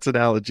Scott's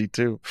analogy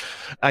too.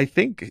 I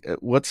think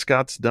what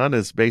Scott's done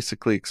is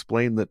basically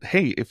explain that,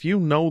 hey, if you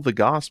know the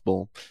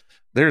gospel,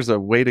 there's a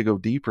way to go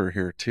deeper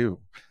here too.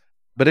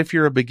 But if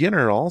you're a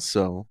beginner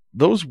also,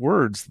 those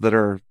words that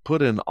are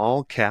put in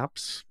all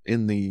caps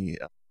in the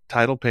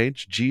title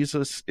page,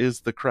 Jesus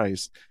is the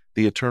Christ,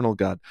 the eternal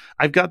God.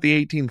 I've got the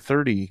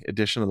 1830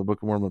 edition of the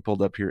Book of Mormon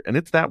pulled up here, and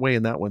it's that way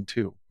in that one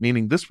too,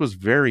 meaning this was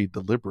very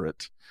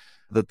deliberate,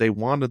 that they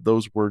wanted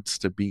those words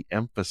to be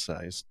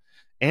emphasized.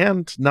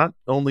 And not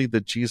only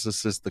that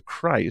Jesus is the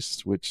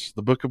Christ, which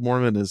the Book of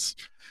Mormon is,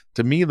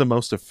 to me, the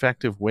most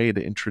effective way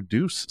to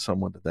introduce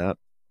someone to that.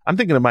 I'm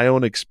thinking of my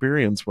own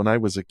experience when I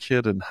was a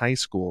kid in high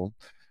school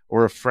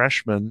or a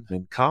freshman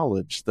in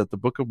college, that the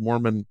Book of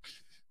Mormon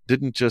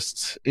didn't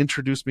just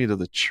introduce me to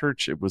the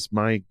church, it was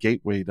my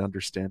gateway to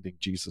understanding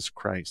Jesus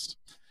Christ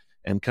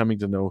and coming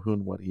to know who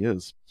and what he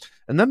is.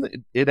 And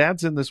then it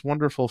adds in this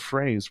wonderful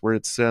phrase where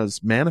it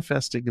says,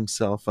 manifesting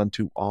himself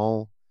unto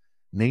all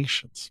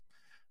nations.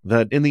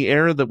 That in the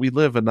era that we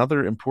live,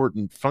 another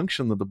important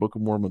function that the Book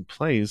of Mormon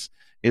plays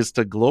is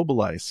to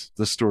globalize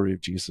the story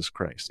of Jesus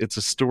Christ. It's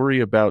a story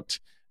about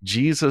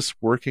Jesus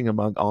working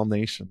among all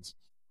nations.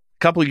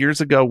 A couple of years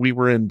ago, we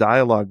were in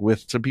dialogue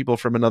with some people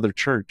from another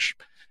church,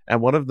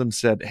 and one of them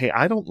said, hey,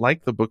 I don't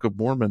like the Book of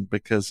Mormon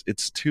because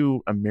it's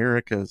too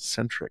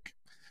America-centric.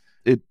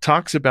 It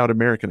talks about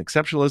American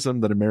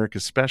exceptionalism, that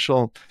America's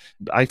special.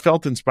 I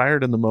felt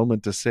inspired in the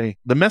moment to say,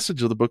 the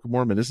message of the Book of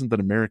Mormon isn't that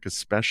America's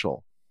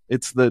special.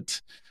 It's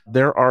that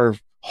there are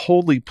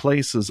holy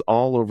places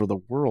all over the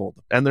world,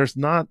 and there's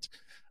not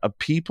a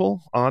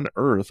people on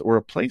earth or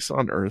a place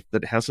on earth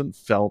that hasn't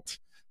felt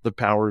the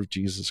power of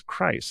Jesus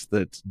Christ,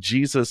 that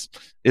Jesus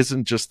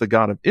isn't just the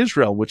God of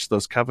Israel, which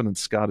those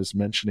covenants Scott is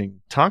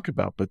mentioning talk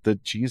about, but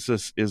that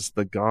Jesus is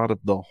the God of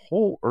the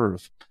whole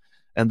earth,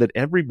 and that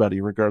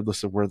everybody,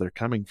 regardless of where they're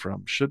coming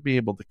from, should be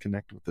able to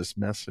connect with this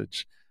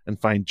message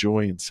and find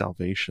joy and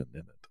salvation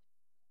in it.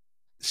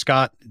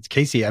 Scott, it's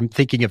Casey, I'm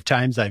thinking of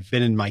times I've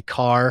been in my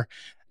car,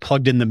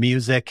 plugged in the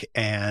music,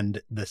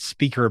 and the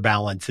speaker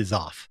balance is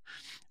off,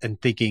 and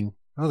thinking,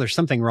 oh, there's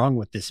something wrong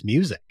with this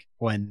music,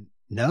 when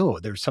no,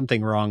 there's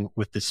something wrong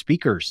with the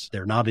speakers.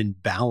 They're not in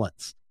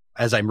balance.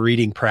 As I'm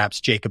reading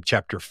perhaps Jacob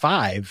chapter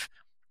 5,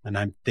 and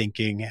I'm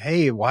thinking,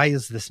 hey, why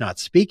is this not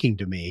speaking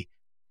to me?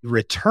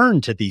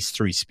 Return to these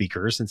three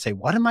speakers and say,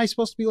 what am I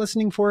supposed to be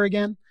listening for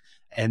again?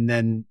 And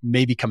then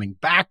maybe coming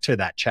back to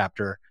that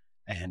chapter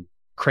and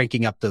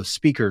cranking up those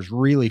speakers,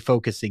 really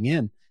focusing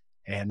in.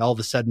 And all of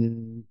a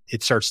sudden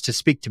it starts to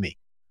speak to me.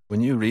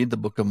 When you read the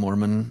Book of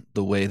Mormon,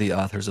 the way the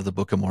authors of the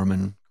Book of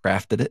Mormon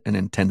crafted it and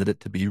intended it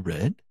to be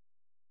read,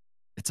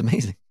 it's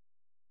amazing.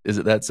 Is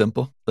it that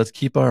simple? Let's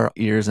keep our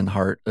ears and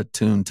heart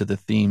attuned to the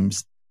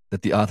themes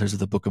that the authors of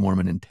the Book of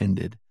Mormon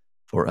intended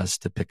for us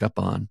to pick up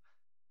on,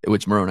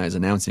 which Moroni is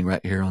announcing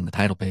right here on the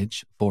title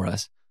page for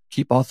us.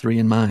 Keep all three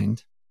in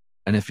mind.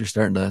 And if you're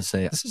starting to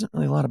say, this isn't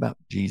really a lot about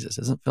Jesus,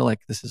 it doesn't feel like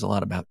this is a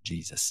lot about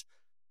Jesus,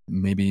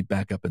 maybe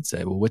back up and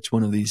say, well, which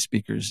one of these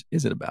speakers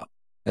is it about?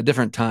 At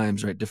different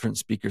times, right, different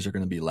speakers are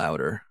going to be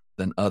louder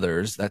than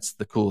others. That's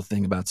the cool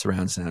thing about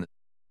surround sound.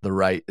 The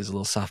right is a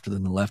little softer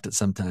than the left at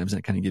sometimes, and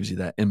it kind of gives you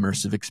that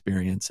immersive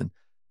experience. And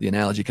the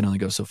analogy can only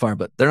go so far,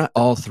 but they're not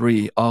all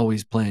three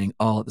always playing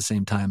all at the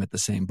same time at the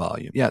same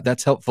volume. Yeah,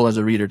 that's helpful as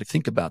a reader to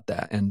think about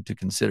that and to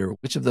consider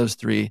which of those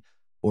three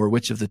or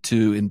which of the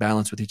two in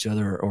balance with each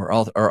other, or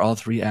are all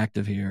three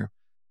active here?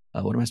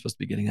 What am I supposed to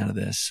be getting out of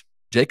this?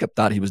 Jacob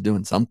thought he was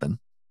doing something.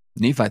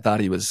 Nephi thought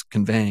he was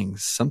conveying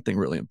something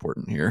really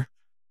important here.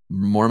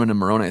 Mormon and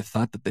Moroni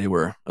thought that they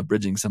were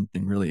abridging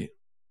something really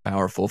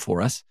powerful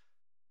for us.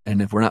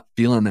 And if we're not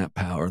feeling that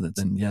power,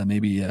 then yeah,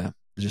 maybe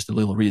just a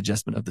little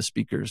readjustment of the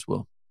speakers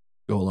will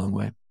go a long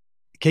way.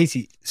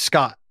 Casey,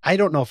 Scott, I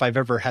don't know if I've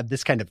ever had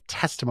this kind of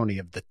testimony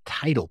of the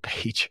title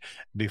page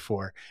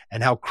before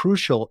and how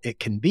crucial it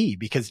can be,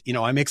 because,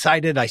 I'm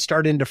excited. I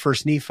start into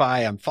First Nephi,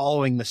 I'm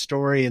following the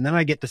story, and then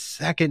I get to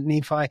Second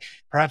Nephi.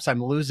 Perhaps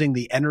I'm losing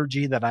the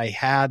energy that I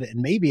had,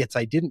 and maybe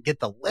I didn't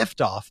get the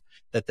lift off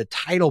that the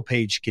title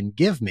page can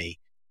give me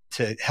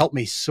to help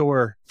me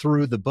soar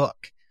through the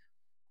book,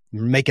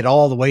 make it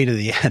all the way to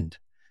the end.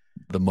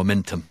 The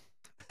momentum.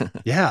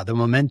 Yeah, the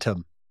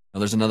momentum. Now,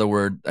 there's another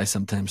word I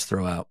sometimes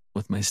throw out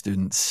with my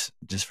students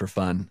just for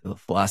fun. The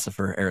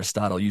philosopher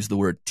Aristotle used the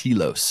word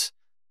telos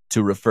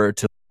to refer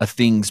to a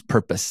thing's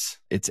purpose,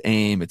 its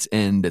aim, its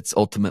end, its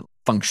ultimate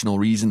functional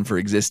reason for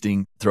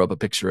existing. Throw up a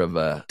picture of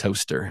a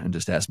toaster and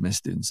just ask my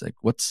students, like,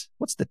 what's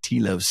the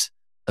telos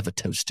of a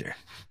toaster?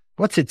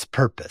 What's its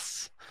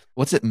purpose?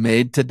 What's it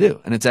made to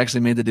do? And it's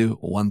actually made to do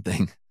one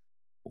thing.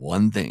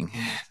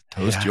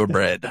 Toast your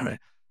bread. All right.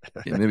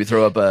 Maybe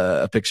throw up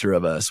a picture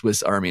of a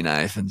Swiss Army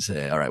knife and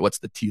say, all right, what's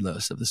the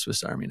telos of the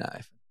Swiss Army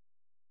knife?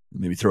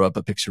 Maybe throw up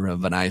a picture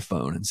of an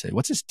iPhone and say,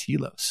 what's its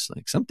telos?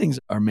 Like, some things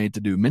are made to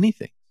do many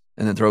things.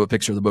 And then throw up a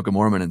picture of the Book of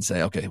Mormon and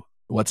say, okay,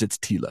 what's its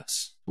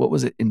telos? What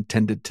was it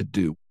intended to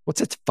do?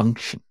 What's its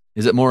function?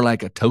 Is it more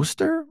like a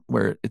toaster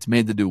where it's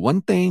made to do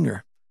one thing,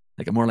 or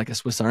more like a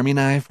Swiss Army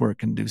knife where it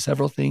can do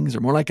several things, or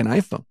more like an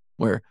iPhone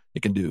where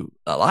it can do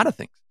a lot of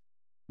things?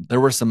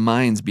 There were some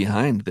minds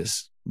behind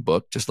this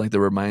book, just like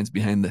there were minds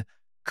behind the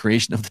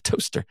creation of the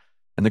toaster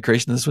and the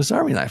creation of the Swiss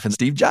Army knife and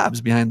Steve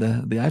Jobs behind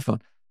the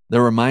iPhone.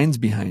 There were minds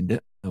behind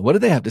it. What do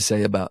they have to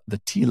say about the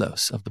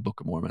telos of the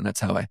Book of Mormon? That's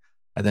how I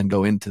then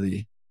go into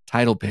the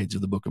title page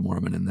of the Book of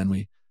Mormon, and then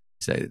we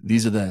say,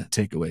 these are the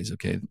takeaways,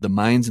 okay? The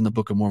minds in the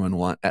Book of Mormon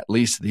want at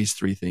least these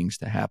three things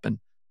to happen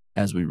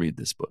as we read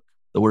this book.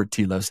 The word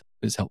telos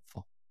is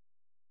helpful.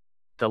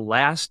 The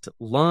last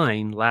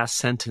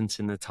sentence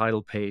in the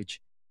title page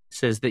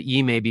says that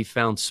ye may be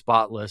found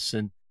spotless.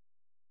 And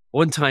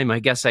one time, I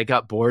guess I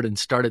got bored and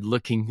started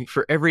looking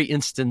for every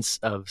instance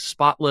of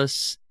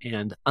spotless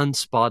and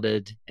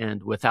unspotted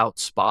and without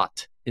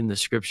spot in the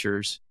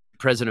scriptures.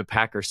 President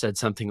Packer said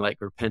something like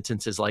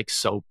repentance is like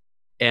soap.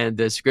 And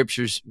the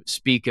scriptures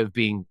speak of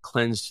being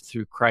cleansed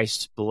through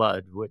Christ's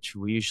blood, which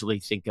we usually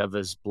think of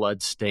as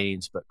blood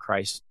stains, but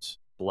Christ's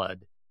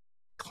blood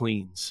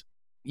cleans.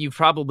 You've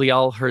probably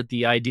all heard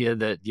the idea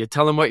that you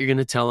tell them what you're going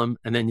to tell them,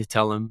 and then you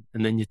tell them,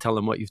 and then you tell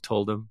them what you've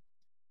told them.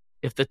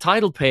 If the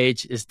title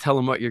page is tell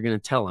them what you're going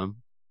to tell them,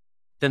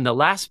 then the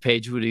last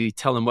page would be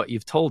tell them what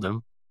you've told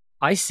them.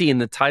 I see in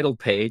the title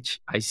page,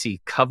 I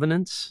see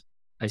covenants,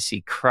 I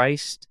see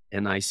Christ,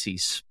 and I see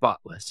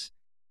spotless.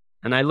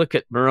 And I look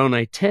at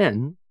Moroni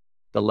 10,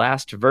 the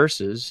last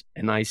verses,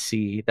 and I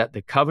see that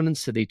the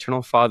covenants of the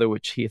eternal Father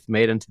which he hath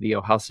made unto thee,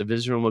 O house of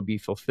Israel, will be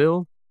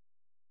fulfilled.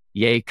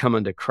 Yea, come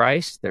unto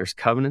Christ. There's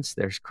covenants,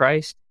 there's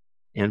Christ.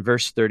 And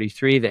verse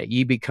 33, that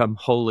ye become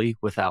holy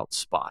without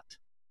spot.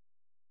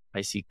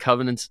 I see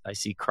covenants, I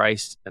see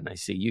Christ, and I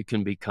see you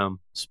can become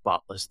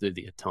spotless through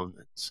the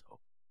atonement. So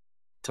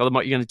tell them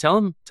what you're going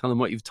to tell them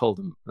what you've told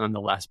them on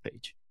the last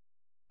page.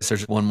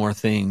 There's one more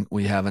thing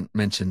we haven't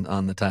mentioned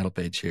on the title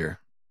page here,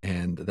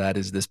 and that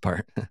is this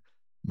part.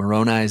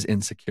 Moroni's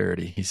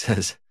insecurity. He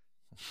says,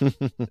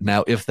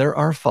 now if there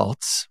are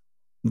faults,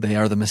 they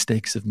are the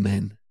mistakes of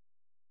men.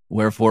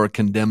 Wherefore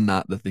condemn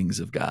not the things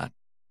of God.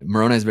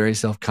 Moroni is very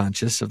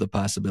self-conscious of the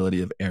possibility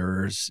of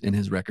errors in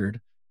his record.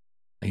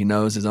 He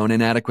knows his own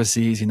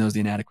inadequacies. He knows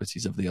the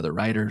inadequacies of the other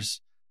writers.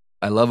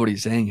 I love what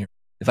he's saying here.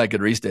 If I could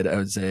restate it, I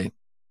would say,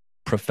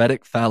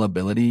 prophetic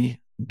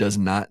fallibility does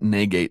not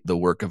negate the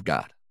work of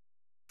God.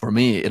 For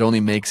me, it only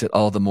makes it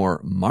all the more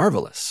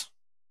marvelous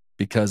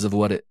because of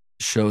what it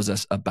shows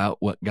us about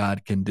what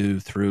God can do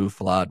through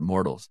flawed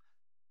mortals.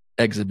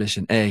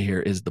 Exhibition A here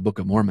is the Book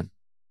of Mormon.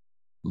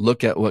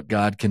 Look at what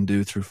God can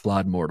do through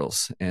flawed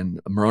mortals.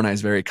 And Moroni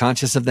is very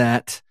conscious of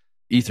that.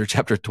 Ether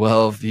chapter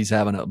 12, he's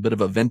having a bit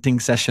of a venting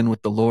session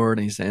with the Lord.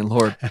 And he's saying,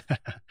 Lord,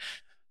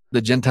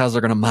 the Gentiles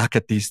are going to mock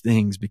at these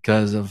things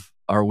because of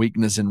our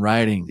weakness in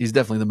writing. He's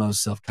definitely the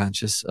most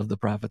self-conscious of the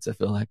prophets, I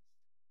feel like.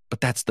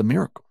 But that's the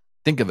miracle.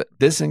 Think of it.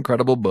 This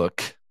incredible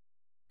book,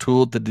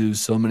 tooled to do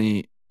so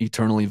many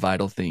eternally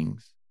vital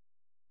things,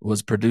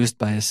 was produced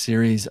by a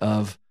series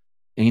of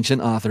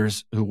ancient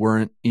authors who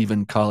weren't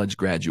even college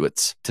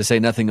graduates, to say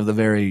nothing of the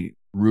very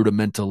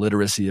rudimental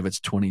literacy of its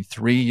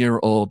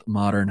 23-year-old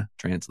modern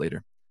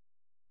translator.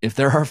 If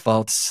there are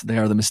faults, they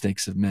are the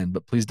mistakes of men,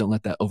 but please don't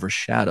let that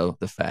overshadow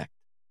the fact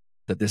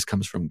that this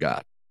comes from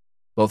God.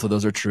 Both of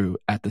those are true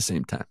at the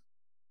same time.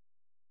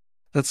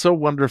 That's so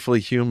wonderfully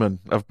human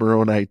of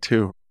Moroni,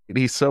 too.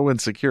 He's so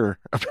insecure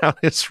about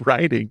his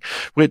writing,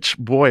 which,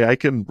 boy, I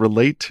can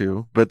relate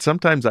to. But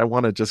sometimes I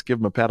want to just give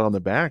him a pat on the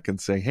back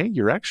and say, hey,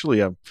 you're actually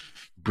a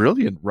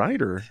brilliant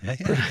writer.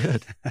 Yeah.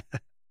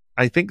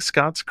 I think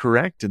Scott's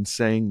correct in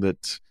saying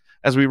that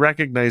as we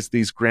recognize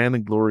these grand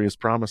and glorious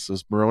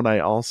promises, Moroni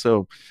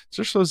also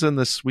just shows in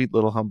this sweet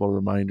little humble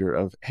reminder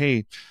of,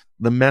 hey,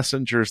 the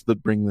messengers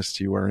that bring this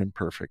to you are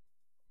imperfect.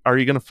 Are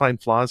you going to find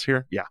flaws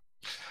here? Yeah.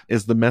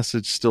 Is the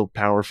message still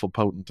powerful,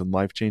 potent, and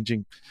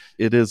life-changing?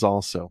 It is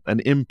also. An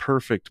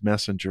imperfect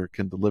messenger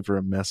can deliver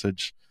a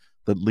message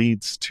that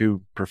leads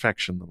to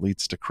perfection, that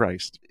leads to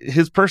Christ.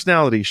 His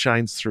personality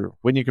shines through.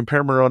 When you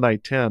compare Moroni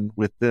 10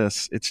 with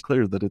this, it's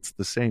clear that it's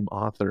the same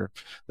author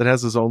that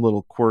has his own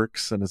little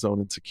quirks and his own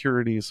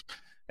insecurities,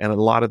 and a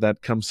lot of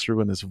that comes through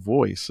in his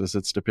voice as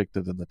it's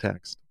depicted in the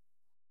text.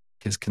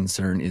 His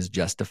concern is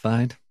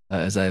justified.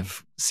 As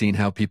I've seen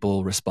how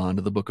people respond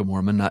to the Book of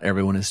Mormon, not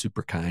everyone is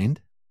super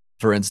kind.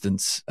 For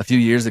instance, a few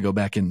years ago,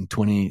 back in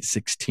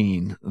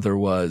 2016, there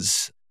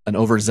was an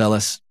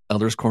overzealous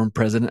elders quorum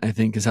president, I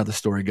think is how the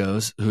story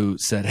goes, who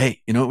said,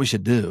 hey, you know what we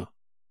should do?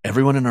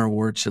 Everyone in our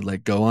ward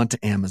should go onto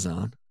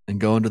Amazon and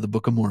go into the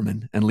Book of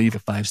Mormon and leave a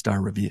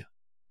 5-star review.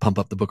 Pump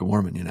up the Book of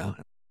Mormon,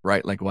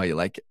 write why you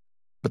like it.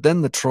 But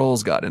then the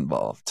trolls got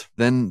involved.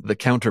 Then the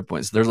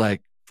counterpoints, there's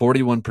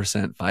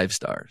 41% 5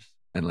 stars.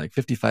 And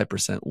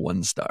 55%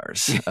 1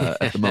 stars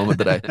at the moment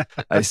that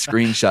I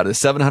screenshotted.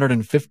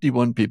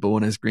 751 people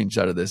when I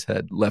screenshotted this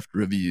had left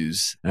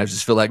reviews. And I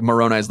just feel like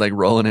Moroni's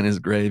rolling in his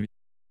grave.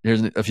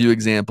 Here's a few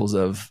examples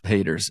of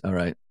haters. All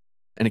right.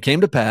 And it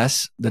came to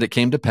pass that it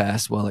came to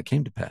pass. Well, it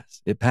came to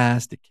pass. It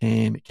passed, it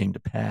came to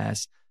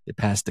pass, it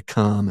passed to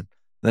come. And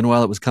then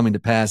while it was coming to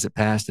pass, it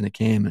passed and it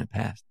came and it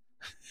passed.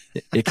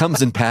 It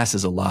comes and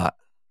passes a lot,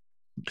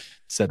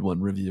 said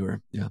one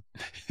reviewer. Yeah,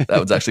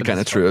 that was actually kind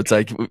of true. It's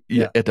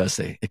it does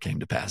say it came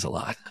to pass a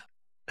lot.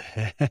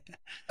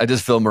 I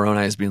just feel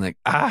Moroni as being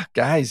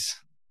guys,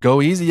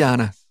 go easy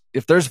on us.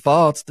 If there's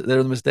faults,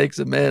 they're the mistakes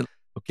of men.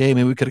 Okay,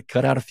 maybe we could have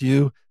cut out a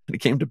few and it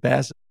came to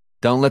pass.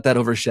 Don't let that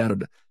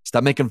overshadow.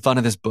 Stop making fun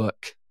of this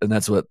book. And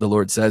that's what the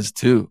Lord says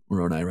to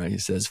Moroni, right? He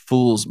says,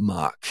 fools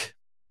mock,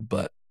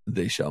 but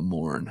they shall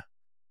mourn.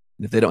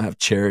 And if they don't have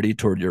charity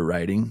toward your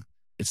writing,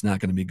 it's not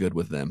going to be good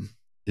with them.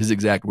 His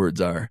exact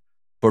words are,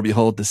 for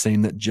behold, the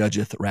same that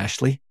judgeth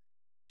rashly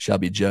shall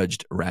be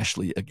judged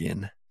rashly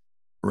again.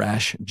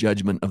 Rash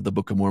judgment of the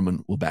Book of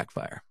Mormon will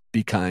backfire.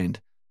 Be kind,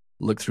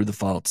 look through the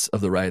faults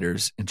of the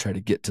writers, and try to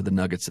get to the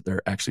nuggets that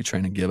they're actually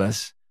trying to give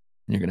us,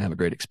 and you're going to have a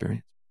great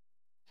experience.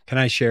 Can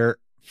I share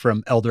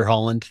from Elder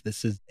Holland?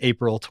 This is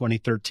April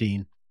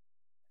 2013.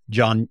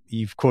 John,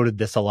 you've quoted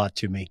this a lot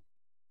to me.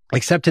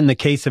 Except in the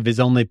case of his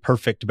only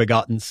perfect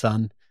begotten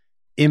Son,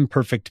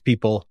 imperfect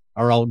people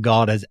are all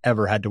God has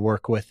ever had to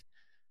work with.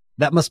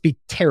 That must be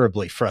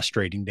terribly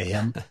frustrating to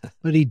him,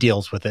 but he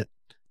deals with it.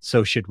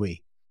 So should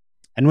we.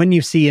 And when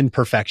you see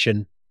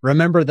imperfection,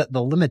 remember that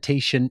the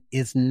limitation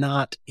is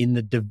not in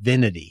the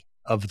divinity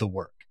of the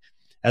work.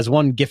 As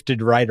one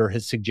gifted writer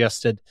has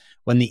suggested,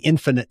 when the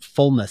infinite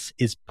fullness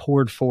is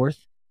poured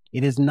forth,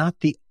 it is not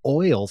the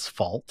oil's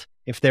fault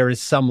if there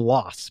is some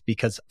loss,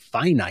 because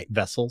finite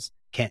vessels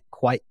can't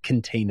quite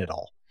contain it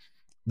all.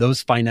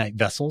 Those finite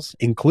vessels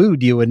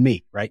include you and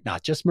me, right?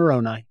 Not just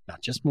Moroni,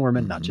 not just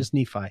Mormon, not just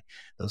Nephi.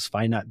 Those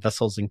finite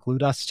vessels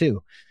include us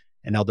too.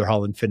 And Elder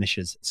Holland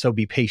finishes, so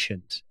be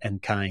patient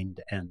and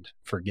kind and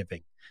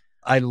forgiving.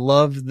 I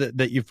love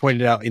that you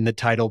pointed out in the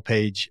title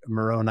page,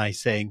 Moroni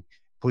saying,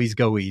 please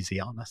go easy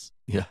on us.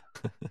 Yeah.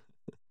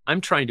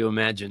 I'm trying to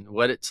imagine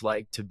what it's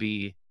like to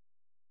be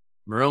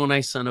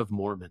Moroni, son of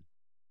Mormon,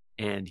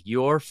 and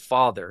your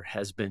father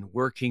has been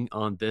working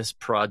on this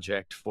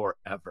project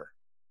forever.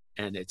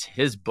 And it's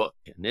his book,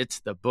 and it's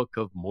the Book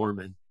of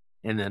Mormon.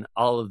 And then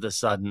all of a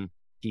sudden,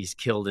 he's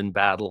killed in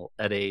battle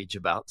at age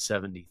about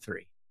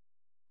 73.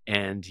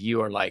 And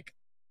you are like,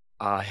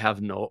 I have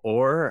no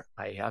oar.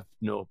 I have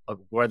no,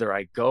 whether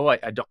I go, I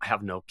don't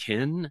have no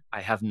kin.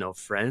 I have no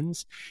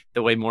friends.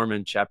 The way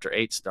Mormon chapter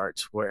 8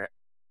 starts, where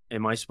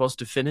am I supposed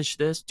to finish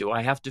this? Do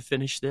I have to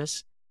finish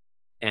this?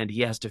 And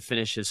he has to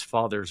finish his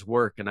father's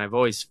work. And I've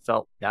always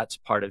felt that's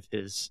part of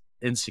his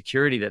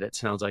insecurity that it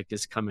sounds like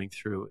is coming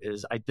through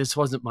is this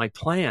wasn't my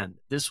plan.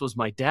 This was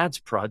my dad's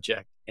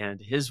project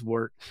and his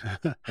work.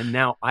 And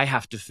now I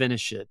have to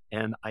finish it.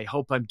 And I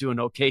hope I'm doing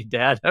okay,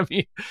 Dad. I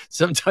mean,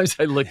 sometimes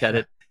I look at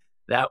it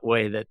that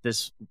way, that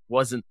this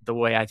wasn't the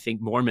way I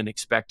think Mormon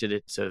expected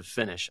it to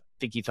finish. I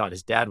think he thought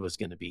his dad was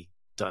going to be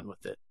done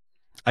with it.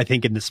 I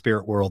think in the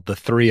spirit world, the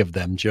three of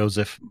them,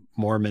 Joseph,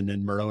 Mormon,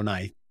 and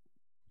Moroni,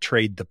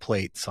 trade the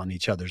plates on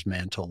each other's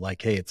mantle.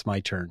 Like, hey, it's my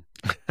turn.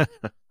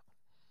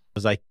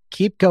 As I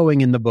keep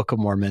going in the Book of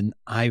Mormon,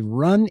 I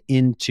run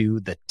into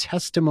the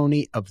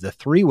testimony of the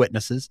three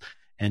witnesses,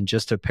 and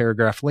just a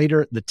paragraph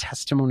later, the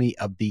testimony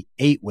of the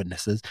 8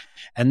 witnesses.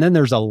 And then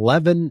there's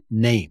 11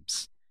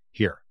 names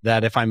here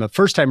that if I'm a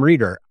first-time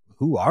reader,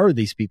 who are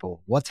these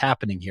people? What's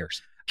happening here?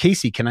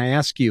 Casey, can I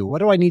ask you, what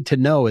do I need to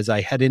know as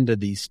I head into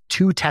these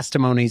 2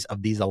 testimonies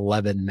of these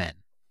 11 men?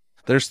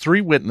 There's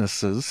 3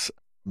 witnesses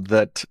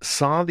that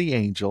saw the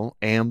angel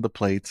and the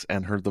plates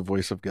and heard the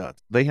voice of God.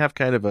 They have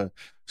kind of a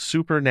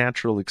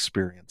supernatural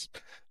experience.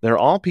 They're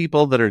all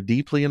people that are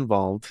deeply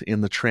involved in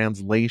the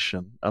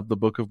translation of the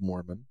Book of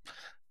Mormon.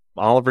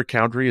 Oliver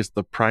Cowdery is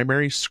the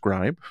primary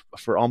scribe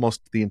for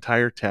almost the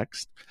entire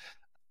text.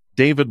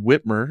 David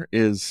Whitmer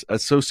is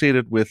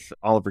associated with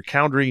Oliver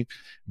Cowdery,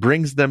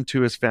 brings them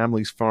to his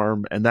family's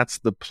farm, and that's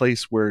the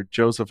place where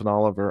Joseph and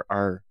Oliver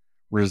are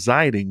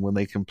residing when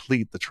they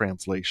complete the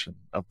translation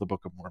of the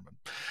Book of Mormon.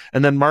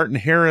 And then Martin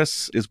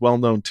Harris is well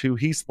known too.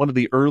 He's one of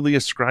the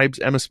earliest scribes.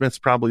 Emma Smith's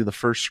probably the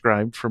first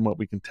scribe from what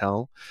we can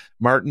tell.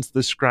 Martin's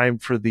the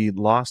scribe for the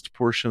lost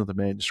portion of the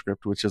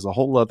manuscript, which is a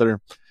whole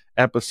other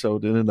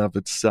episode in and of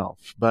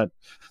itself. But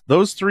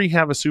those 3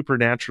 have a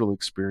supernatural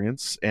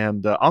experience,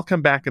 and I'll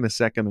come back in a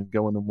second and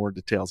go into more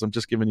details. I'm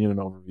just giving you an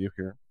overview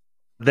here.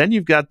 Then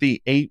you've got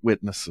the 8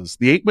 witnesses.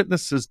 The 8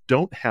 witnesses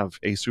don't have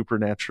a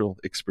supernatural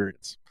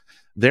experience.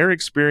 Their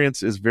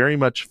experience is very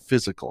much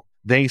physical.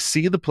 They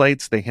see the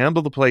plates, they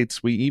handle the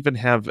plates. We even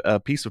have a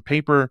piece of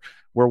paper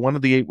where one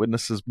of the 8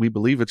 witnesses, we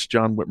believe it's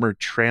John Whitmer,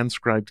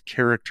 transcribed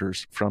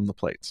characters from the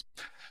plates.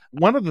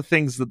 One of the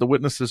things that the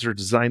witnesses are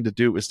designed to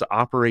do is to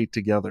operate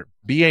together.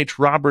 B.H.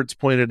 Roberts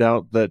pointed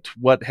out that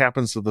what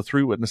happens to the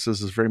 3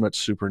 witnesses is very much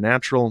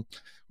supernatural.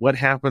 What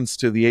happens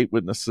to the 8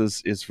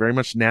 witnesses is very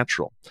much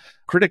natural.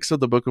 Critics of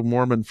the Book of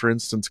Mormon, for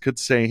instance, could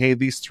say, hey,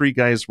 these 3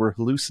 guys were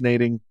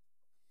hallucinating.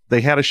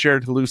 They had a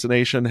shared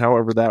hallucination,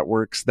 however that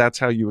works. That's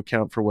how you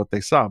account for what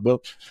they saw.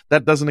 Well,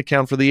 that doesn't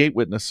account for the 8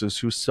 witnesses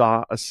who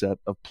saw a set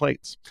of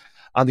plates.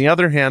 On the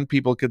other hand,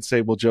 people could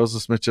say, well,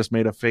 Joseph Smith just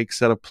made a fake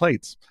set of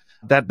plates.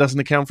 That doesn't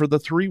account for the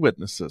 3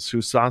 witnesses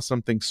who saw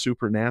something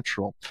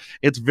supernatural.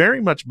 It's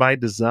very much by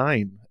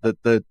design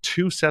that the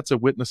 2 sets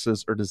of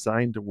witnesses are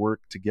designed to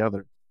work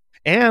together.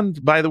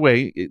 And by the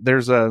way,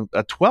 there's a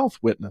 12th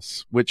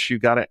witness, which you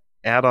got to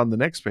add on the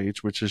next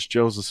page, which is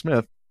Joseph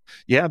Smith.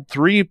 You add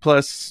 3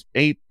 plus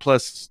 8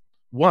 plus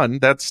 1,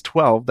 that's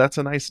 12. That's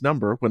a nice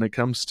number when it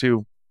comes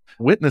to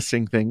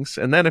witnessing things.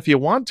 And then if you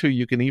want to,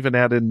 you can even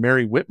add in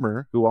Mary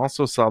Whitmer, who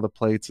also saw the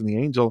plates and the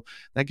angel.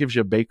 That gives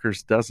you a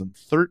baker's dozen,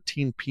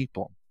 13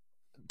 people.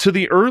 To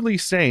the early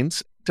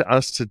saints, to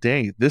us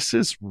today, this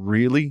is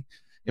really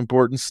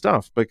important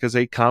stuff, because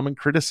a common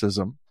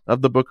criticism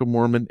of the Book of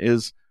Mormon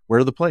is,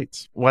 where are the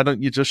plates? Why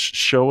don't you just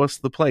show us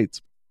the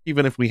plates?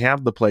 Even if we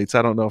have the plates,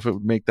 I don't know if it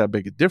would make that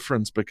big a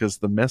difference, because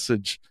the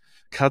message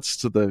cuts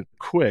to the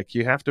quick.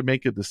 You have to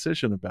make a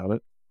decision about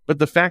it. But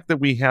the fact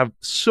that we have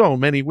so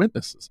many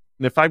witnesses,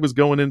 and if I was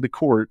going into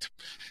court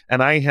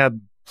and I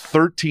had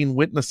 13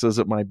 witnesses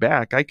at my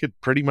back, I could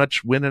pretty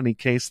much win any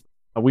case.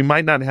 We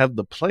might not have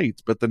the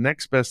plates, but the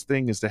next best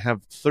thing is to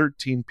have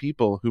 13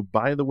 people who,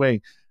 by the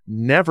way,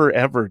 never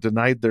ever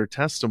denied their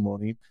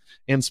testimony,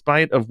 in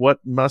spite of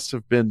what must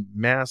have been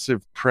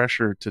massive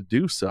pressure to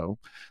do so.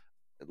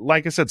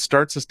 Like I said,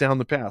 starts us down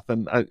the path.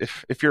 And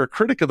if you're a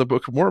critic of the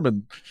Book of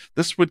Mormon,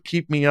 this would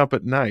keep me up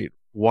at night.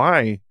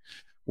 Why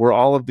were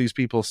all of these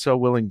people so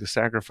willing to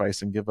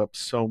sacrifice and give up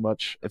so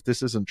much if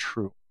this isn't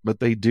true? But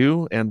they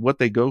do, and what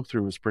they go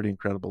through is pretty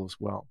incredible as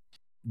well.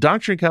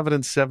 Doctrine and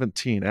Covenants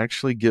 17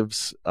 actually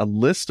gives a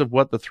list of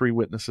what the 3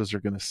 witnesses are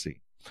going to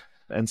see.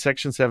 And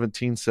section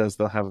 17 says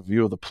they'll have a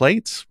view of the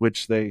plates,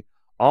 which they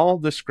all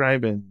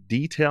describe in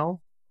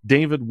detail.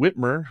 David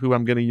Whitmer, who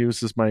I'm going to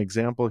use as my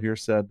example here,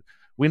 said,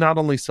 we not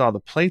only saw the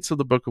plates of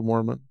the Book of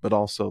Mormon, but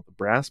also the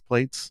brass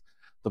plates,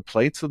 the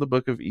plates of the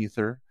Book of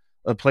Ether,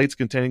 the plates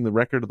containing the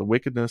record of the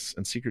wickedness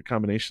and secret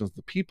combinations of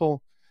the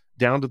people,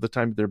 down to the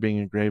time of their being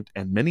engraved,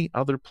 and many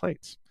other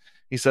plates.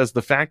 He says,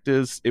 the fact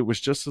is, it was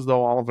just as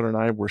though Oliver and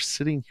I were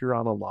sitting here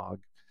on a log.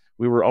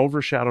 We were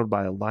overshadowed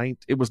by a light.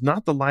 It was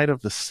not the light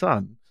of the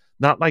sun,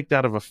 not like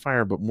that of a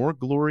fire, but more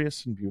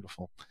glorious and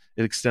beautiful.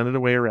 It extended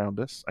away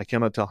around us. I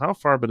cannot tell how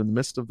far, but in the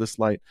midst of this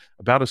light,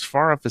 about as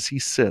far off as he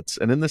sits.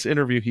 And in this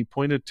interview, he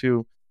pointed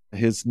to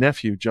his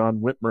nephew, John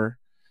Whitmer,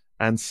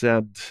 and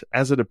said,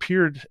 as it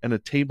appeared in a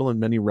table and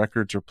many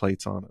records or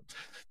plates on it.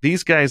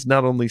 These guys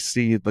not only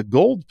see the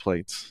gold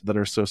plates that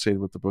are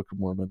associated with the Book of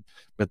Mormon,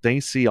 but they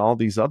see all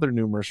these other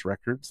numerous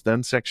records.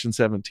 Then section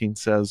 17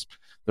 says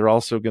they're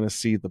also going to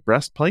see the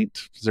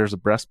breastplate, because there's a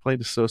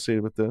breastplate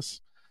associated with this,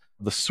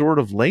 the sword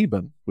of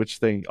Laban,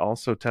 which they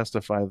also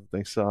testify that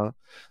they saw,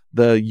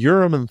 the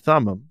Urim and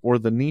Thummim, or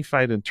the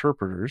Nephite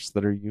interpreters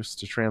that are used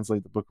to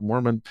translate the Book of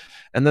Mormon.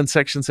 And then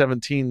section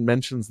 17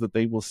 mentions that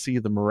they will see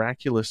the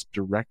miraculous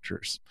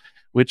directors,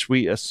 which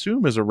we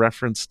assume is a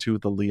reference to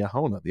the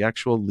Liahona, the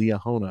actual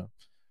Liahona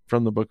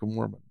from the Book of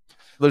Mormon.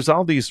 There's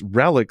all these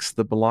relics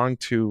that belong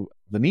to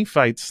the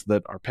Nephites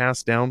that are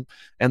passed down,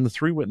 and the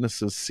three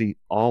witnesses see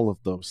all of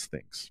those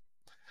things.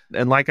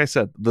 And like I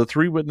said, the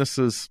three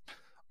witnesses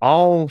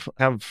all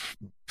have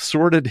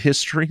sordid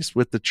histories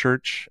with the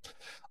church.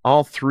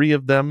 All three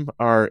of them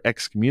are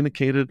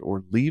excommunicated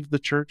or leave the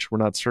church. We're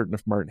not certain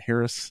if Martin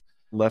Harris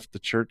left the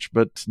church,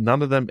 but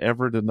none of them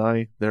ever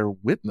deny their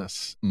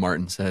witness.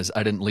 Martin says,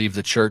 I didn't leave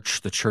the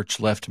church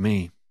left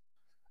me.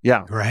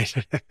 Yeah. Right.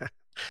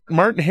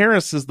 Martin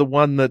Harris is the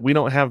one that we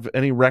don't have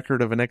any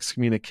record of an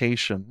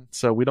excommunication,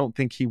 so we don't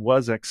think he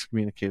was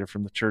excommunicated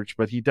from the church,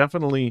 but he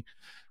definitely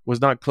was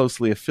not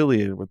closely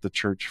affiliated with the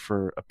church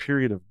for a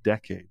period of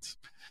decades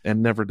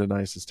and never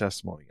denies his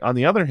testimony. On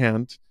the other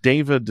hand,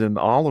 David and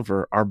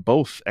Oliver are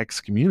both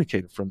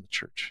excommunicated from the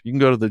church. You can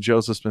go to the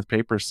Joseph Smith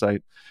Papers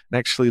site and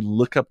actually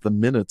look up the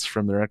minutes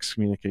from their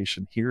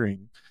excommunication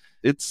hearing.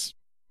 It's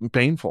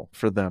painful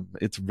for them.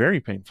 It's very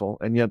painful,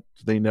 and yet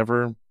they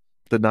never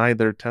deny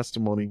their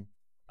testimony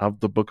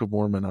of the Book of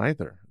Mormon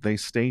either. They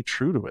stay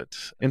true to it.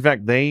 In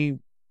fact, they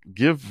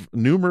give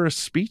numerous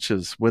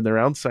speeches when they're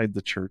outside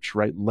the church,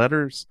 write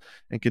letters,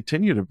 and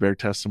continue to bear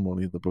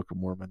testimony of the Book of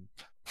Mormon.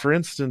 For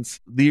instance,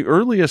 the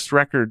earliest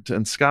record,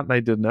 and Scott and I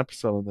did an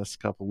episode on this a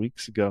couple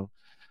weeks ago,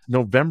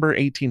 November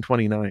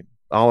 1829,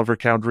 Oliver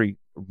Cowdery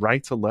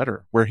writes a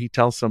letter where he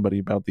tells somebody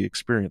about the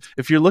experience.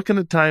 If you're looking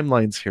at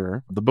timelines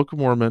here, the Book of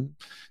Mormon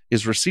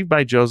is received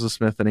by Joseph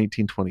Smith in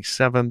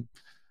 1827,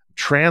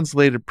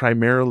 translated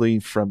primarily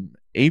from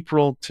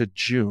April to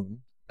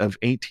June of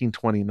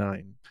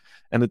 1829.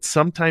 And it's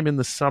sometime in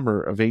the summer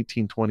of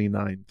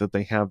 1829 that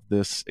they have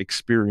this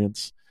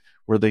experience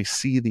where they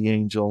see the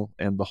angel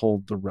and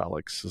behold the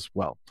relics as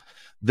well.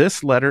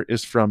 This letter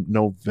is from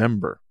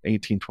November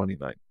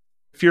 1829.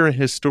 If you're a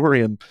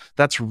historian,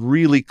 that's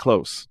really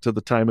close to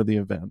the time of the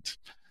event.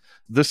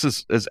 This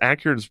is as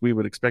accurate as we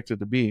would expect it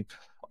to be.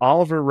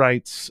 Oliver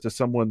writes to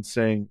someone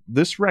saying,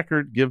 this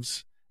record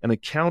gives an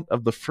account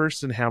of the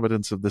first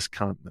inhabitants of this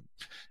continent.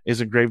 It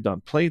is engraved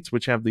on plates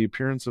which have the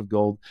appearance of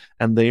gold,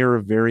 and they are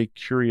of very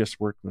curious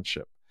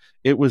workmanship.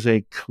 It was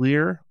a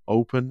clear,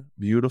 open,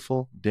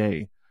 beautiful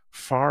day,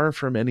 far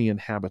from any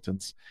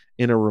inhabitants,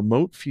 in a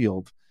remote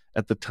field,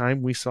 at the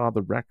time we saw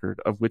the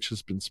record of which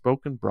has been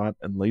spoken, brought,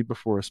 and laid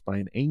before us by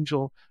an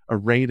angel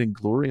arrayed in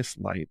glorious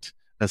light,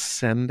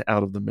 ascend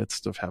out of the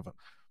midst of heaven.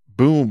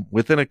 Boom!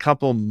 Within a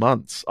couple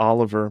months,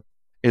 Oliver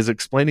is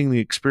explaining the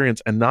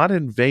experience, and not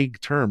in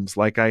vague terms,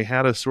 like I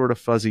had a sort of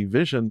fuzzy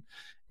vision.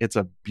 It's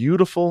a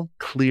beautiful,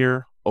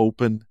 clear,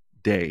 open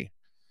day,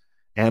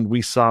 and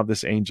we saw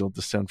this angel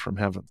descend from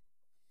heaven.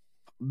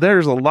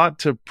 There's a lot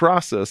to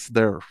process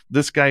there.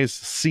 This guy's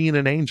seen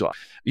an angel.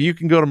 You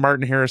can go to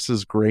Martin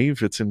Harris's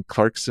grave. It's in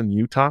Clarkson,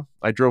 Utah.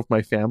 I drove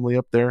my family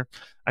up there.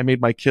 I made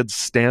my kids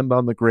stand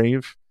on the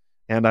grave,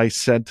 and I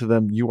said to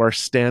them, you are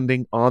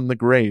standing on the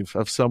grave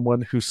of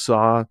someone who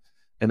saw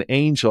an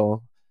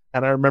angel.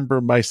 And I remember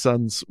my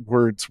son's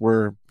words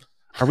were,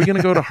 are we going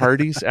to go to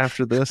Hardee's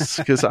after this?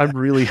 Because I'm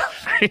really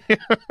hungry.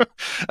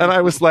 And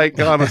I was like,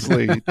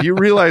 honestly, do you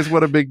realize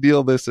what a big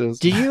deal this is?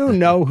 Do you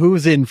know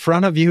who's in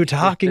front of you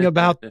talking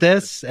about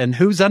this and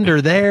who's under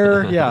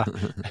there? Yeah.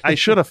 I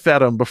should have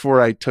fed him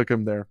before I took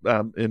him there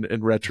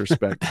in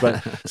retrospect.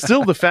 But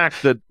still, the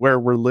fact that where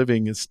we're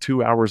living is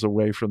 2 hours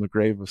away from the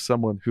grave of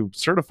someone who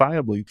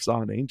certifiably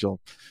saw an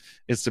angel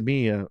is, to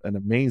me, an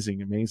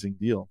amazing, amazing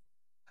deal.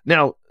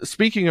 Now,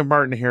 speaking of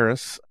Martin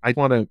Harris, I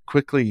want to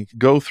quickly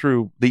go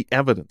through the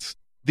evidence.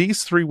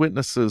 These three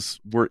witnesses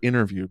were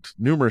interviewed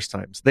numerous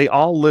times. They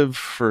all live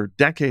for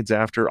decades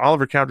after.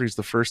 Oliver Cowdery is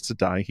the first to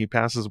die. He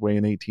passes away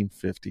in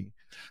 1850.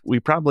 We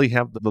probably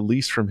have the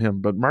least from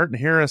him, but Martin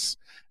Harris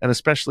and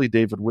especially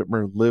David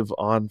Whitmer live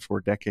on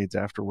for decades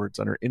afterwards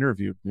and are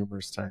interviewed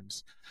numerous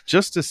times.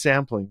 Just a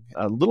sampling,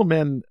 a little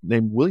man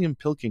named William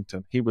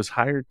Pilkington, he was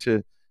hired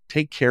to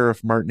take care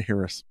of Martin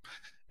Harris.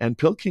 And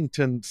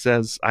Pilkington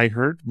says, I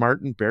heard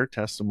Martin bear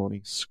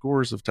testimony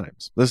scores of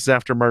times. This is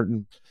after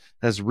Martin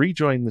has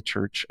rejoined the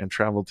church and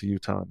traveled to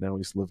Utah. Now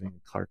he's living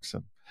in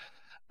Clarkson.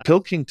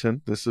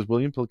 Pilkington, this is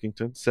William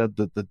Pilkington, said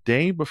that the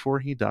day before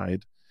he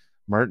died,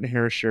 Martin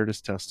Harris shared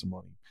his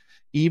testimony,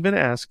 even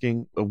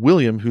asking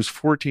William, who's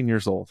 14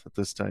 years old at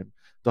this time,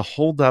 to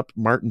hold up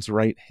Martin's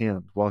right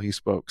hand while he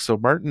spoke. So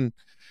Martin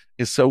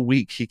is so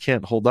weak, he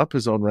can't hold up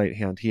his own right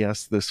hand. He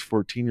asked this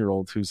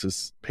 14-year-old, who's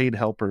his paid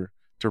helper,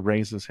 to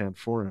raise his hand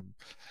for him.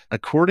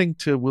 According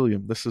to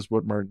William, this is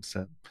what Martin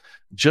said.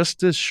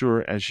 Just as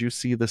sure as you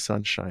see the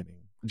sun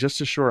shining,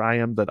 Just as sure I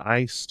am that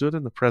I stood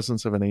in the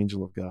presence of an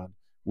angel of God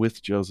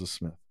with Joseph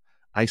Smith.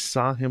 I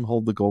saw him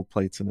hold the gold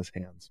plates in his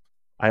hands.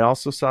 I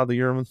also saw the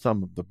Urim and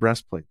Thummim, the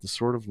breastplate, the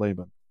sword of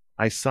Laban.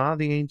 I saw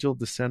the angel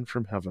descend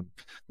from heaven.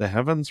 The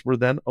heavens were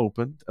then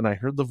opened, and I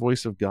heard the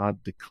voice of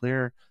God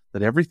declare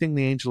that everything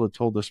the angel had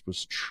told us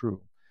was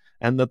true,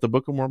 and that the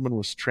Book of Mormon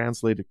was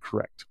translated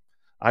correct.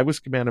 I was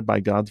commanded by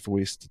God's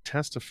voice to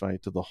testify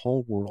to the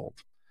whole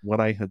world what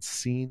I had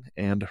seen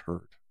and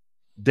heard.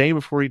 Day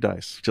before he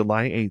dies,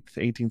 July 8th,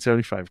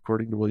 1875,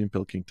 according to William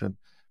Pilkington,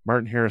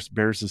 Martin Harris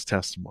bears his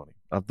testimony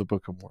of the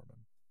Book of Mormon.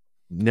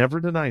 Never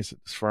denies it,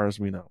 as far as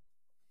we know.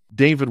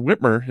 David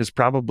Whitmer is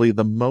probably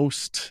the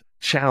most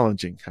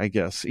challenging, I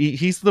guess.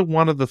 He's the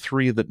one of the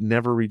three that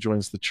never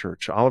rejoins the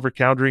church. Oliver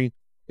Cowdery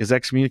is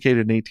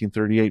excommunicated in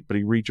 1838, but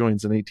he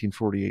rejoins in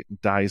 1848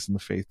 and dies in the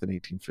faith in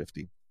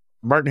 1850.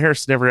 Martin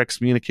Harris never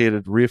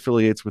excommunicated,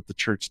 reaffiliates with the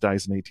church,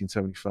 dies in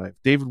 1875.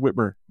 David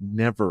Whitmer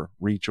never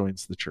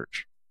rejoins the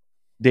church.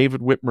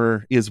 David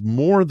Whitmer is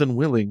more than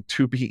willing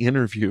to be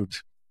interviewed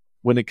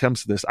when it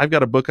comes to this. I've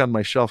got a book on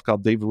my shelf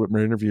called David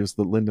Whitmer Interviews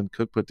that Lyndon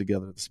Cook put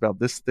together. It's about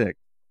this thick,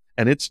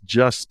 and it's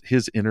just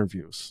his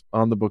interviews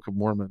on the Book of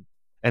Mormon.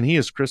 And he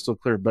is crystal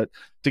clear. But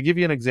to give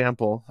you an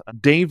example,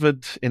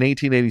 David in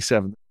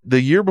 1887,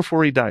 the year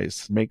before he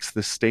dies, makes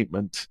this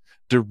statement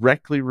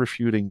directly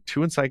refuting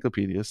two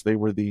encyclopedias. They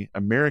were the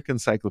American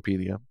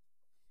Encyclopedia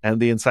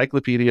and the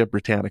Encyclopedia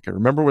Britannica.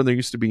 Remember when there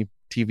used to be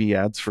TV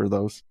ads for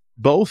those?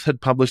 Both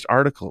had published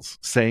articles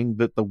saying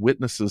that the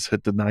witnesses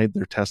had denied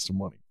their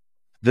testimony.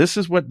 This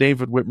is what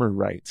David Whitmer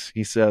writes.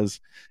 He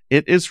says,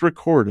 "It is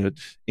recorded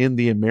in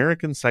the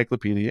American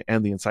Encyclopedia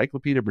and the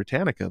Encyclopedia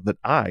Britannica that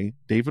I,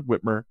 David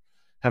Whitmer,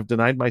 have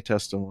denied my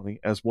testimony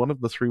as one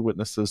of the three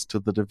witnesses to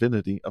the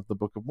divinity of the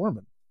Book of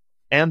Mormon,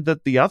 and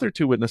that the other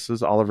two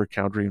witnesses, Oliver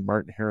Cowdery and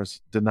Martin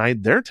Harris,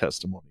 denied their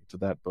testimony to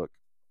that book.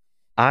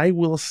 I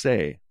will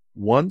say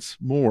once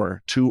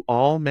more to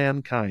all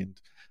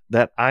mankind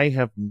that I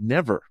have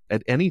never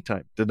at any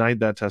time denied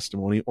that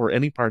testimony or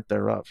any part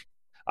thereof.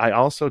 I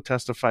also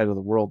testify to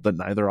the world that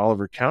neither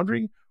Oliver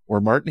Cowdery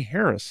or Martin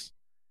Harris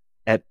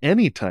at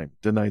any time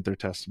denied their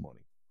testimony.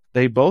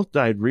 They both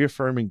died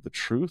reaffirming the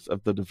truth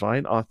of the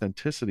divine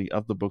authenticity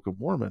of the Book of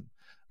Mormon.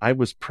 I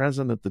was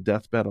present at the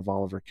deathbed of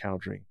Oliver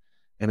Cowdery,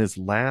 and his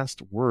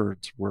last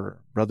words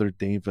were, 'Brother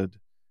David,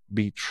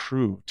 be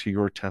true to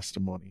your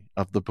testimony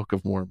of the Book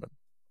of Mormon.'"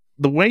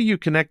 The way you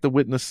connect the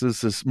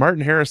witnesses is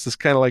Martin Harris is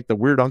kind of like the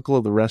weird uncle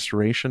of the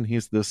Restoration.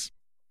 He's this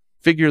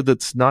figure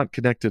that's not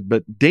connected,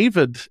 but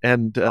David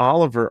and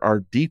Oliver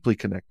are deeply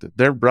connected.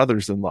 They're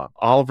brothers-in-law.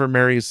 Oliver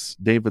marries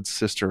David's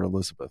sister,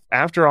 Elizabeth.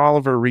 After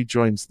Oliver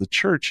rejoins the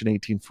church in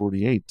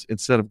 1848,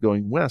 instead of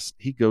going west,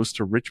 he goes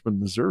to Richmond,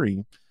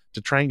 Missouri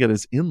to try and get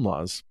his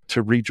in-laws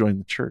to rejoin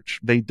the church.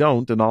 They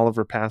don't, and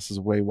Oliver passes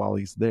away while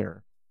he's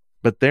there.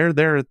 But they're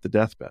there at the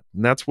deathbed.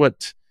 And that's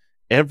what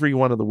every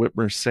one of the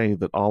Whitmers say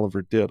that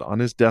Oliver did. On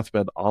his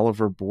deathbed,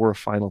 Oliver bore a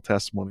final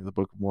testimony of the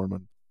Book of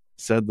Mormon,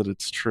 said that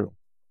it's true.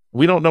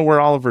 We don't know where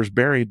Oliver's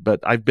buried, but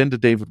I've been to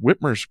David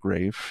Whitmer's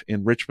grave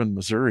in Richmond,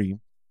 Missouri,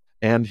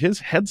 and his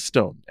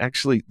headstone,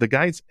 actually, the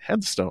guy's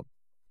headstone,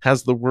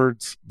 has the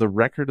words, "The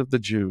record of the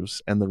Jews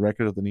and the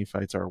record of the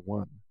Nephites are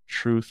one.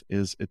 Truth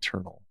is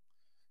eternal,"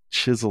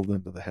 chiseled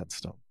into the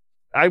headstone.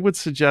 I would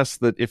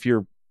suggest that if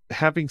you're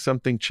having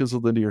something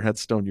chiseled into your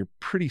headstone, you're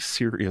pretty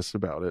serious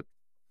about it.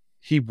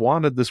 He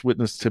wanted this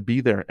witness to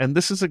be there. And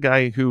this is a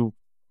guy who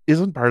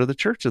isn't part of the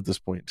church at this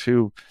point,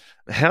 who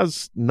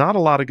has not a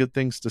lot of good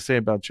things to say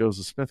about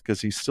Joseph Smith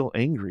because he's still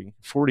angry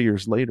 40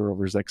 years later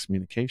over his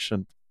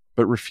excommunication,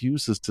 but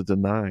refuses to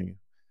deny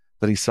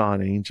that he saw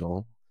an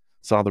angel,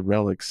 saw the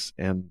relics,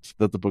 and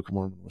that the Book of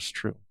Mormon was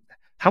true.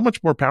 How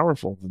much more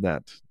powerful than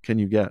that can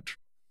you get?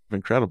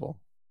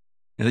 Incredible.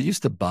 It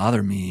used to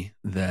bother me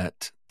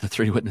that the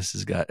three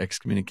witnesses got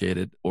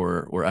excommunicated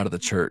or were out of the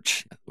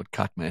church. I would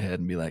cock my head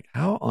and be like,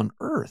 how on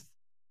earth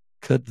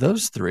could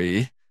those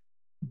three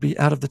be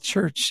out of the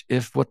church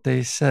if what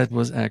they said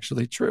was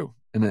actually true?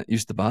 And it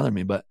used to bother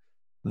me. But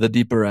the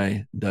deeper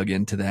I dug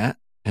into that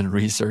and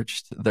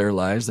researched their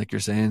lives, like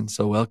you're saying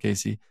so well,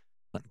 Casey,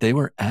 they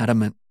were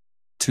adamant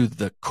to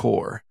the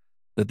core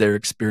that their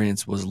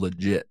experience was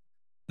legit.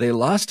 They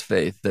lost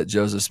faith that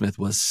Joseph Smith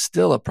was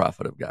still a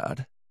prophet of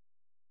God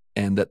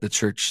and that the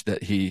church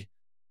that he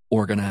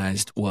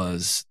organized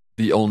was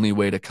the only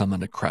way to come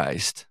unto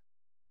Christ.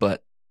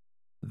 But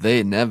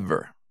they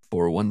never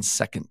for 1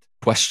 second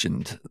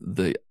questioned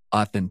the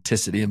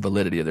authenticity and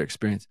validity of their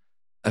experience.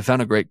 I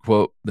found a great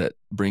quote that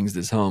brings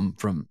this home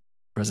from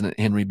President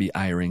Henry B.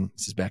 Eyring.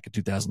 This is back in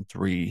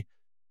 2003.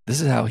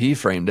 This is how he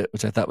framed it,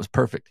 which I thought was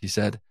perfect. He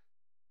said,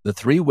 "The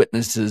three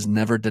witnesses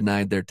never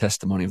denied their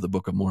testimony of the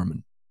Book of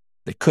Mormon.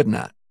 They could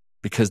not,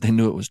 because they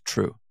knew it was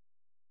true.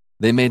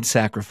 They made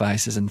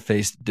sacrifices and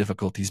faced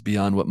difficulties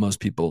beyond what most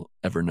people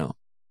ever know.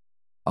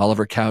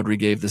 Oliver Cowdery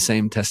gave the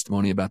same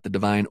testimony about the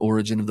divine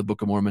origin of the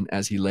Book of Mormon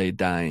as he lay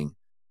dying."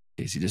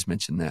 Casey just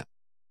mentioned that.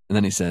 And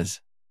then he says,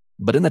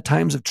 "But in the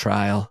times of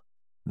trial,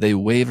 they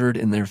wavered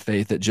in their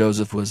faith that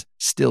Joseph was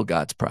still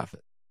God's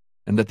prophet.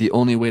 and that the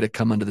only way to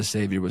come unto the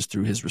Savior was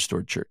through his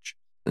restored church.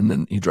 And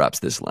then he drops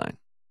this line,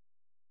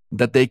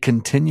 that they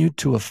continued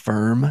to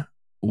affirm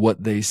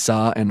what they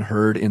saw and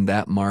heard in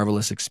that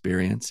marvelous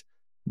experience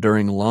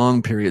during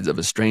long periods of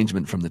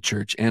estrangement from the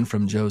church and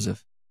from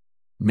Joseph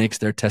makes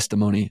their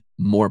testimony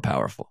more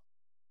powerful.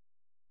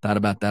 Thought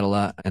about that a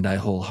lot, and I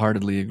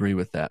wholeheartedly agree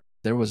with that.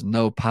 There was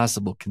no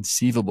possible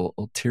conceivable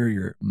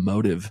ulterior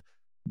motive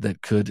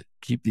that could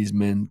keep these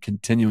men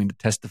continuing to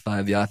testify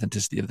of the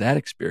authenticity of that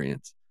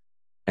experience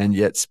and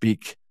yet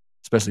speak,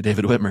 especially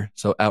David Whitmer,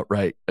 so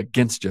outright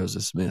against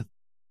Joseph Smith.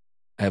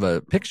 I have a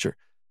picture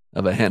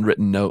of a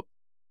handwritten note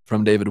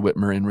from David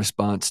Whitmer in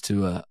response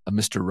to a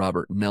Mr.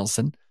 Robert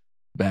Nelson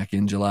back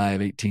in July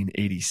of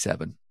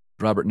 1887.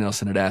 Robert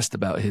Nelson had asked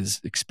about his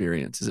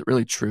experience. Is it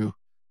really true?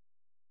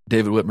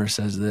 David Whitmer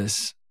says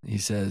this. He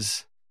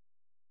says,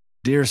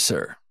 "Dear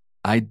sir,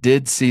 I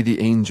did see the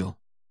angel,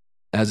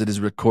 as it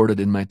is recorded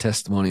in my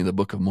testimony in the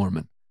Book of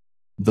Mormon.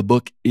 The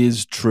book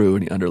is true,"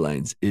 and he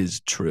underlines, "is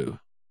true."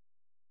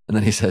 And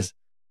then he says,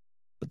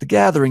 "But the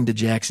gathering to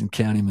Jackson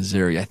County,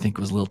 Missouri, I think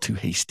was a little too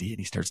hasty," and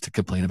he starts to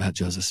complain about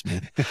Joseph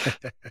Smith.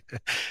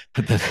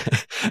 But then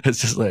it's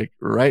just like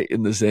right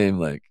in the same,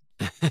 like,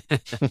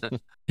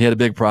 he had a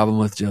big problem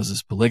with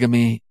Joseph's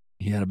polygamy.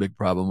 He had a big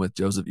problem with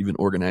Joseph even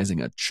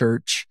organizing a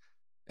church.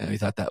 And he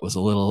thought that was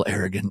a little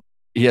arrogant.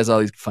 He has all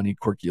these funny,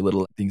 quirky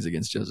little things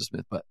against Joseph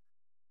Smith. But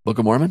Book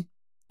of Mormon,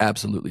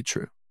 absolutely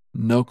true.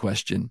 No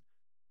question.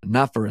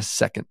 Not for a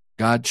second.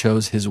 God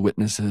chose his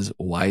witnesses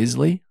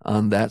wisely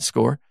on that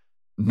score.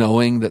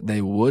 Knowing that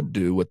they would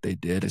do what they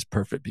did is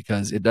perfect,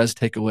 because it does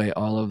take away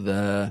all of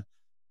the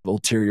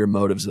ulterior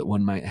motives that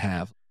one might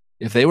have.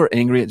 If they were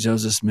angry at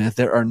Joseph Smith,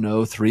 there are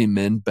no three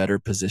men better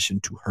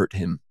positioned to hurt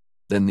him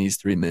than these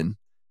three men.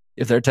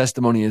 If their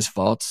testimony is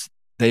false,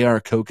 they are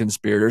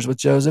co-conspirators with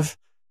Joseph.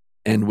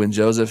 And when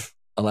Joseph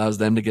allows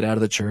them to get out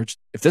of the church,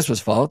 if this was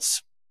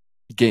false,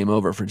 game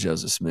over for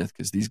Joseph Smith,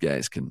 because these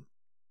guys can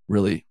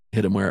really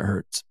hit him where it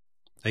hurts.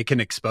 They can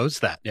expose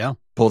that, yeah.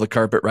 Pull the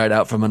carpet right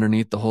out from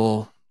underneath the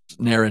whole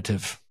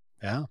narrative.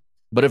 Yeah.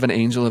 But if an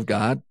angel of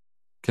God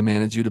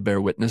commanded you to bear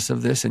witness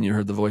of this, and you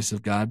heard the voice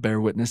of God bear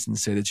witness and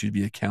say that you'd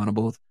be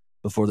accountable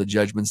before the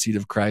judgment seat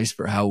of Christ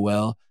for how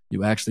well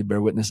you actually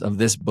bear witness of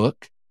this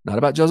book, not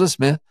about Joseph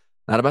Smith,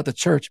 not about the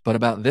church, but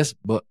about this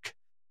book.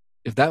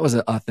 If that was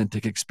an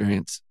authentic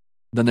experience,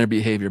 then their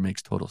behavior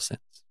makes total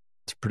sense.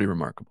 It's pretty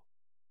remarkable.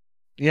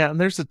 Yeah,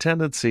 and there's a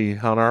tendency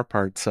on our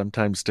part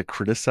sometimes to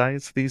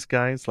criticize these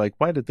guys. Like,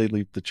 why did they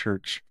leave the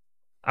church?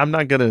 I'm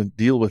not going to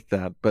deal with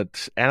that,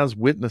 but as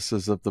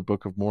witnesses of the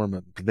Book of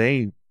Mormon,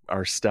 they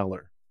are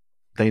stellar.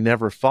 They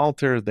never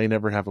falter. They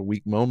never have a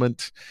weak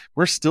moment.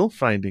 We're still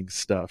finding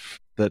stuff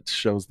that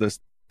shows this.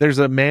 There's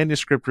a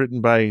manuscript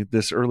written by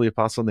this early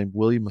apostle named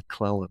William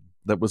McClellan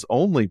that was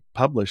only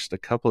published a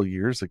couple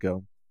years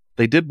ago.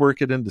 They did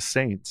work it into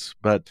saints,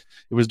 but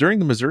it was during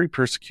the Missouri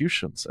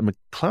persecutions, and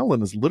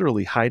McClellan is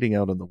literally hiding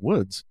out in the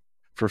woods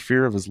for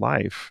fear of his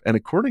life. And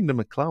according to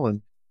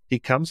McClellan, he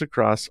comes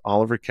across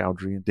Oliver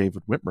Cowdery and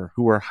David Whitmer,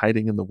 who are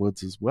hiding in the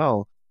woods as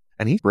well.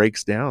 And he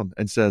breaks down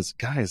and says,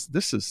 "Guys,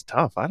 this is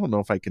tough. I don't know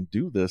if I can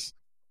do this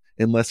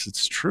unless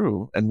it's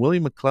true." And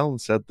William McClellan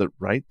said that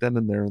right then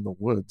and there in the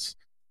woods,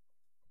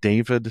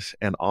 David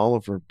and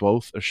Oliver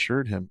both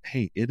assured him,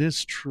 "Hey, it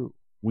is true.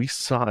 We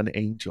saw an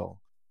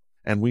angel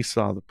and we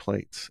saw the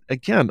plates."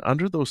 Again,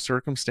 under those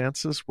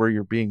circumstances where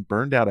you're being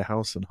burned out of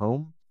house and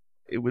home,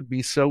 it would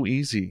be so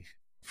easy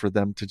for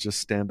them to just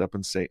stand up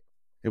and say,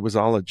 it was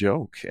all a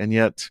joke. And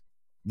yet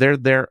they're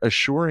there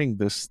assuring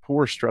this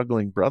poor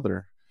struggling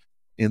brother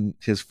in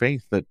his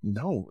faith that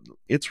no,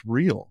 it's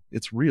real.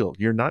 It's real.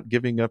 You're not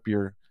giving up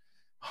your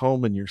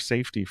home and your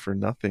safety for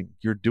nothing.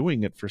 You're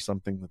doing it for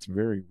something that's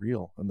very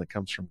real and that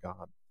comes from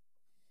God.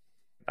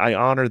 I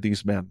honor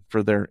these men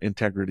for their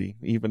integrity,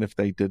 even if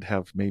they did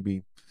have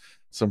maybe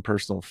some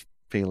personal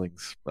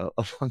failings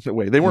along the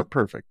way. They weren't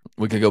perfect.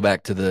 We could go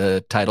back to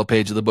the title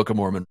page of the Book of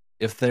Mormon.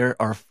 If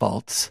there are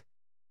faults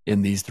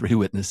in these three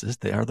witnesses,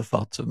 they are the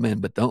faults of men,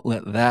 but don't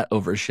let that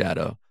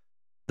overshadow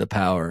the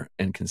power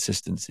and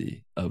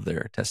consistency of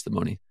their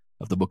testimony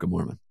of the Book of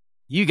Mormon.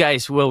 You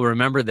guys will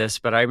remember this,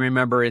 but I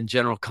remember in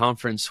General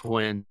Conference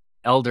when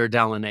Elder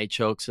Dallin H.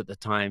 Oaks at the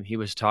time, he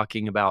was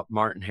talking about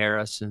Martin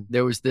Harris, and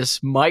there was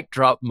this mic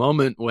drop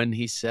moment when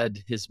he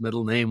said his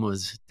middle name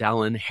was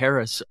Dallin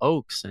Harris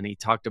Oaks, and he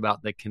talked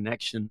about the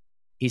connection.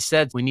 He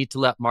said, we need to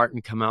let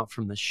Martin come out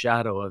from the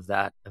shadow of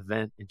that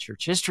event in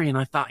church history. And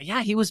I thought,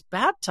 yeah, he was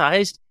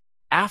baptized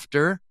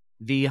after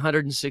the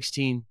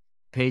 116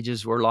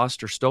 pages were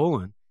lost or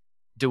stolen.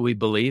 Do we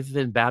believe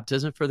in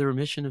baptism for the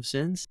remission of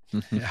sins?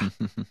 Yeah.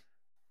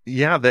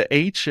 Yeah, the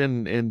H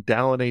in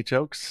Dallin H.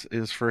 Oaks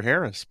is for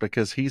Harris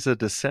because he's a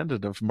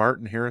descendant of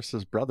Martin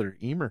Harris's brother,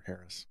 Emer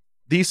Harris.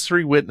 These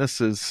three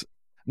witnesses,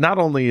 not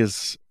only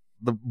is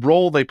the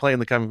role they play in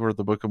the coming forth of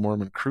the Book of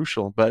Mormon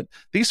crucial, but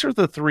these are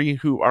the three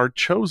who are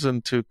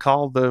chosen to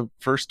call the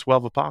first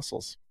 12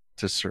 apostles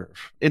to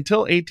serve.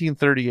 Until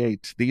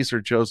 1838, these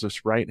are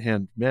Joseph's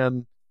right-hand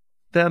men.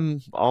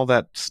 Then all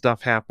that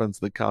stuff happens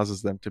that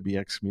causes them to be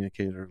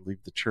excommunicated or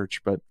leave the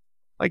church. But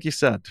like you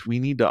said, we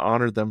need to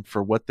honor them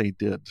for what they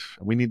did.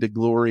 We need to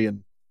glory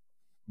in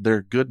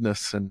their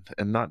goodness and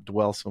not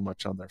dwell so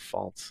much on their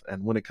faults.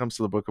 And when it comes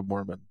to the Book of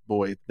Mormon,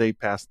 boy, they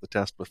passed the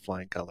test with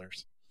flying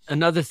colors.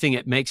 Another thing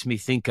it makes me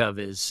think of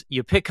is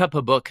you pick up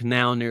a book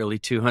now nearly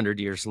 200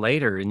 years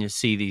later and you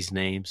see these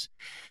names.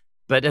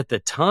 But at the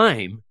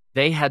time,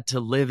 they had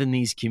to live in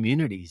these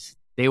communities.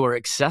 They were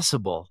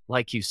accessible.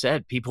 Like you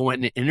said, people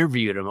went and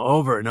interviewed them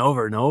over and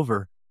over and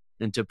over.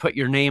 And to put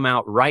your name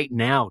out right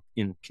now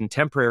in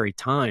contemporary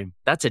time,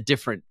 that's a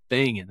different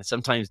thing. And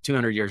sometimes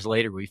 200 years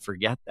later, we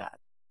forget that.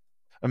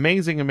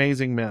 Amazing,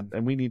 amazing men.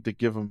 And we need to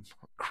give them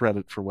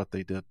credit for what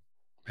they did.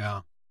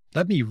 Yeah.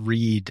 Let me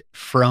read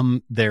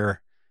from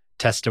their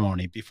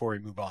testimony before we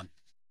move on.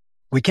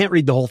 We can't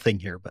read the whole thing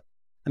here, but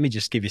let me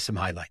just give you some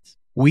highlights.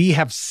 We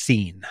have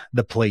seen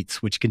the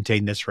plates which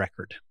contain this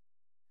record.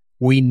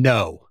 We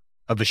know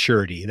of a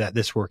surety that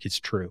this work is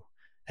true.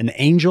 An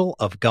angel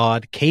of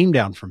God came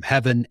down from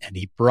heaven, and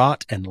he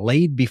brought and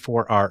laid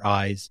before our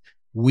eyes.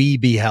 We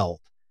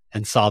beheld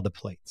and saw the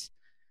plates.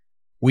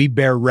 We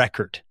bear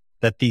record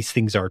that these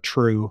things are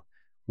true.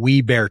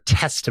 We bear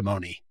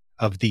testimony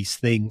of these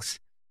things.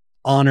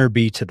 Honor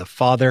be to the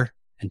Father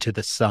and to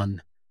the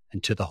Son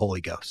and to the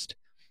Holy Ghost.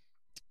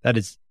 That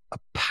is a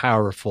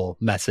powerful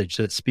message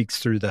that speaks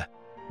through the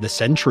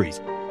centuries.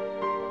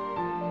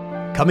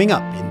 Coming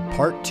up in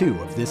part 2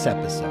 of this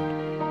episode.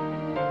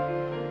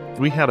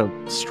 We had a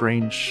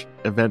strange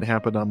event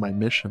happen on my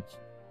mission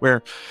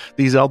where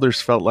these elders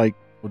felt like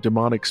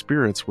demonic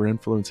spirits were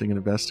influencing an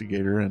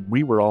investigator, and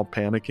we were all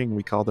panicking.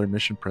 We called our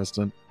mission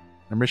president.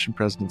 Our mission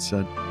president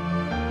said,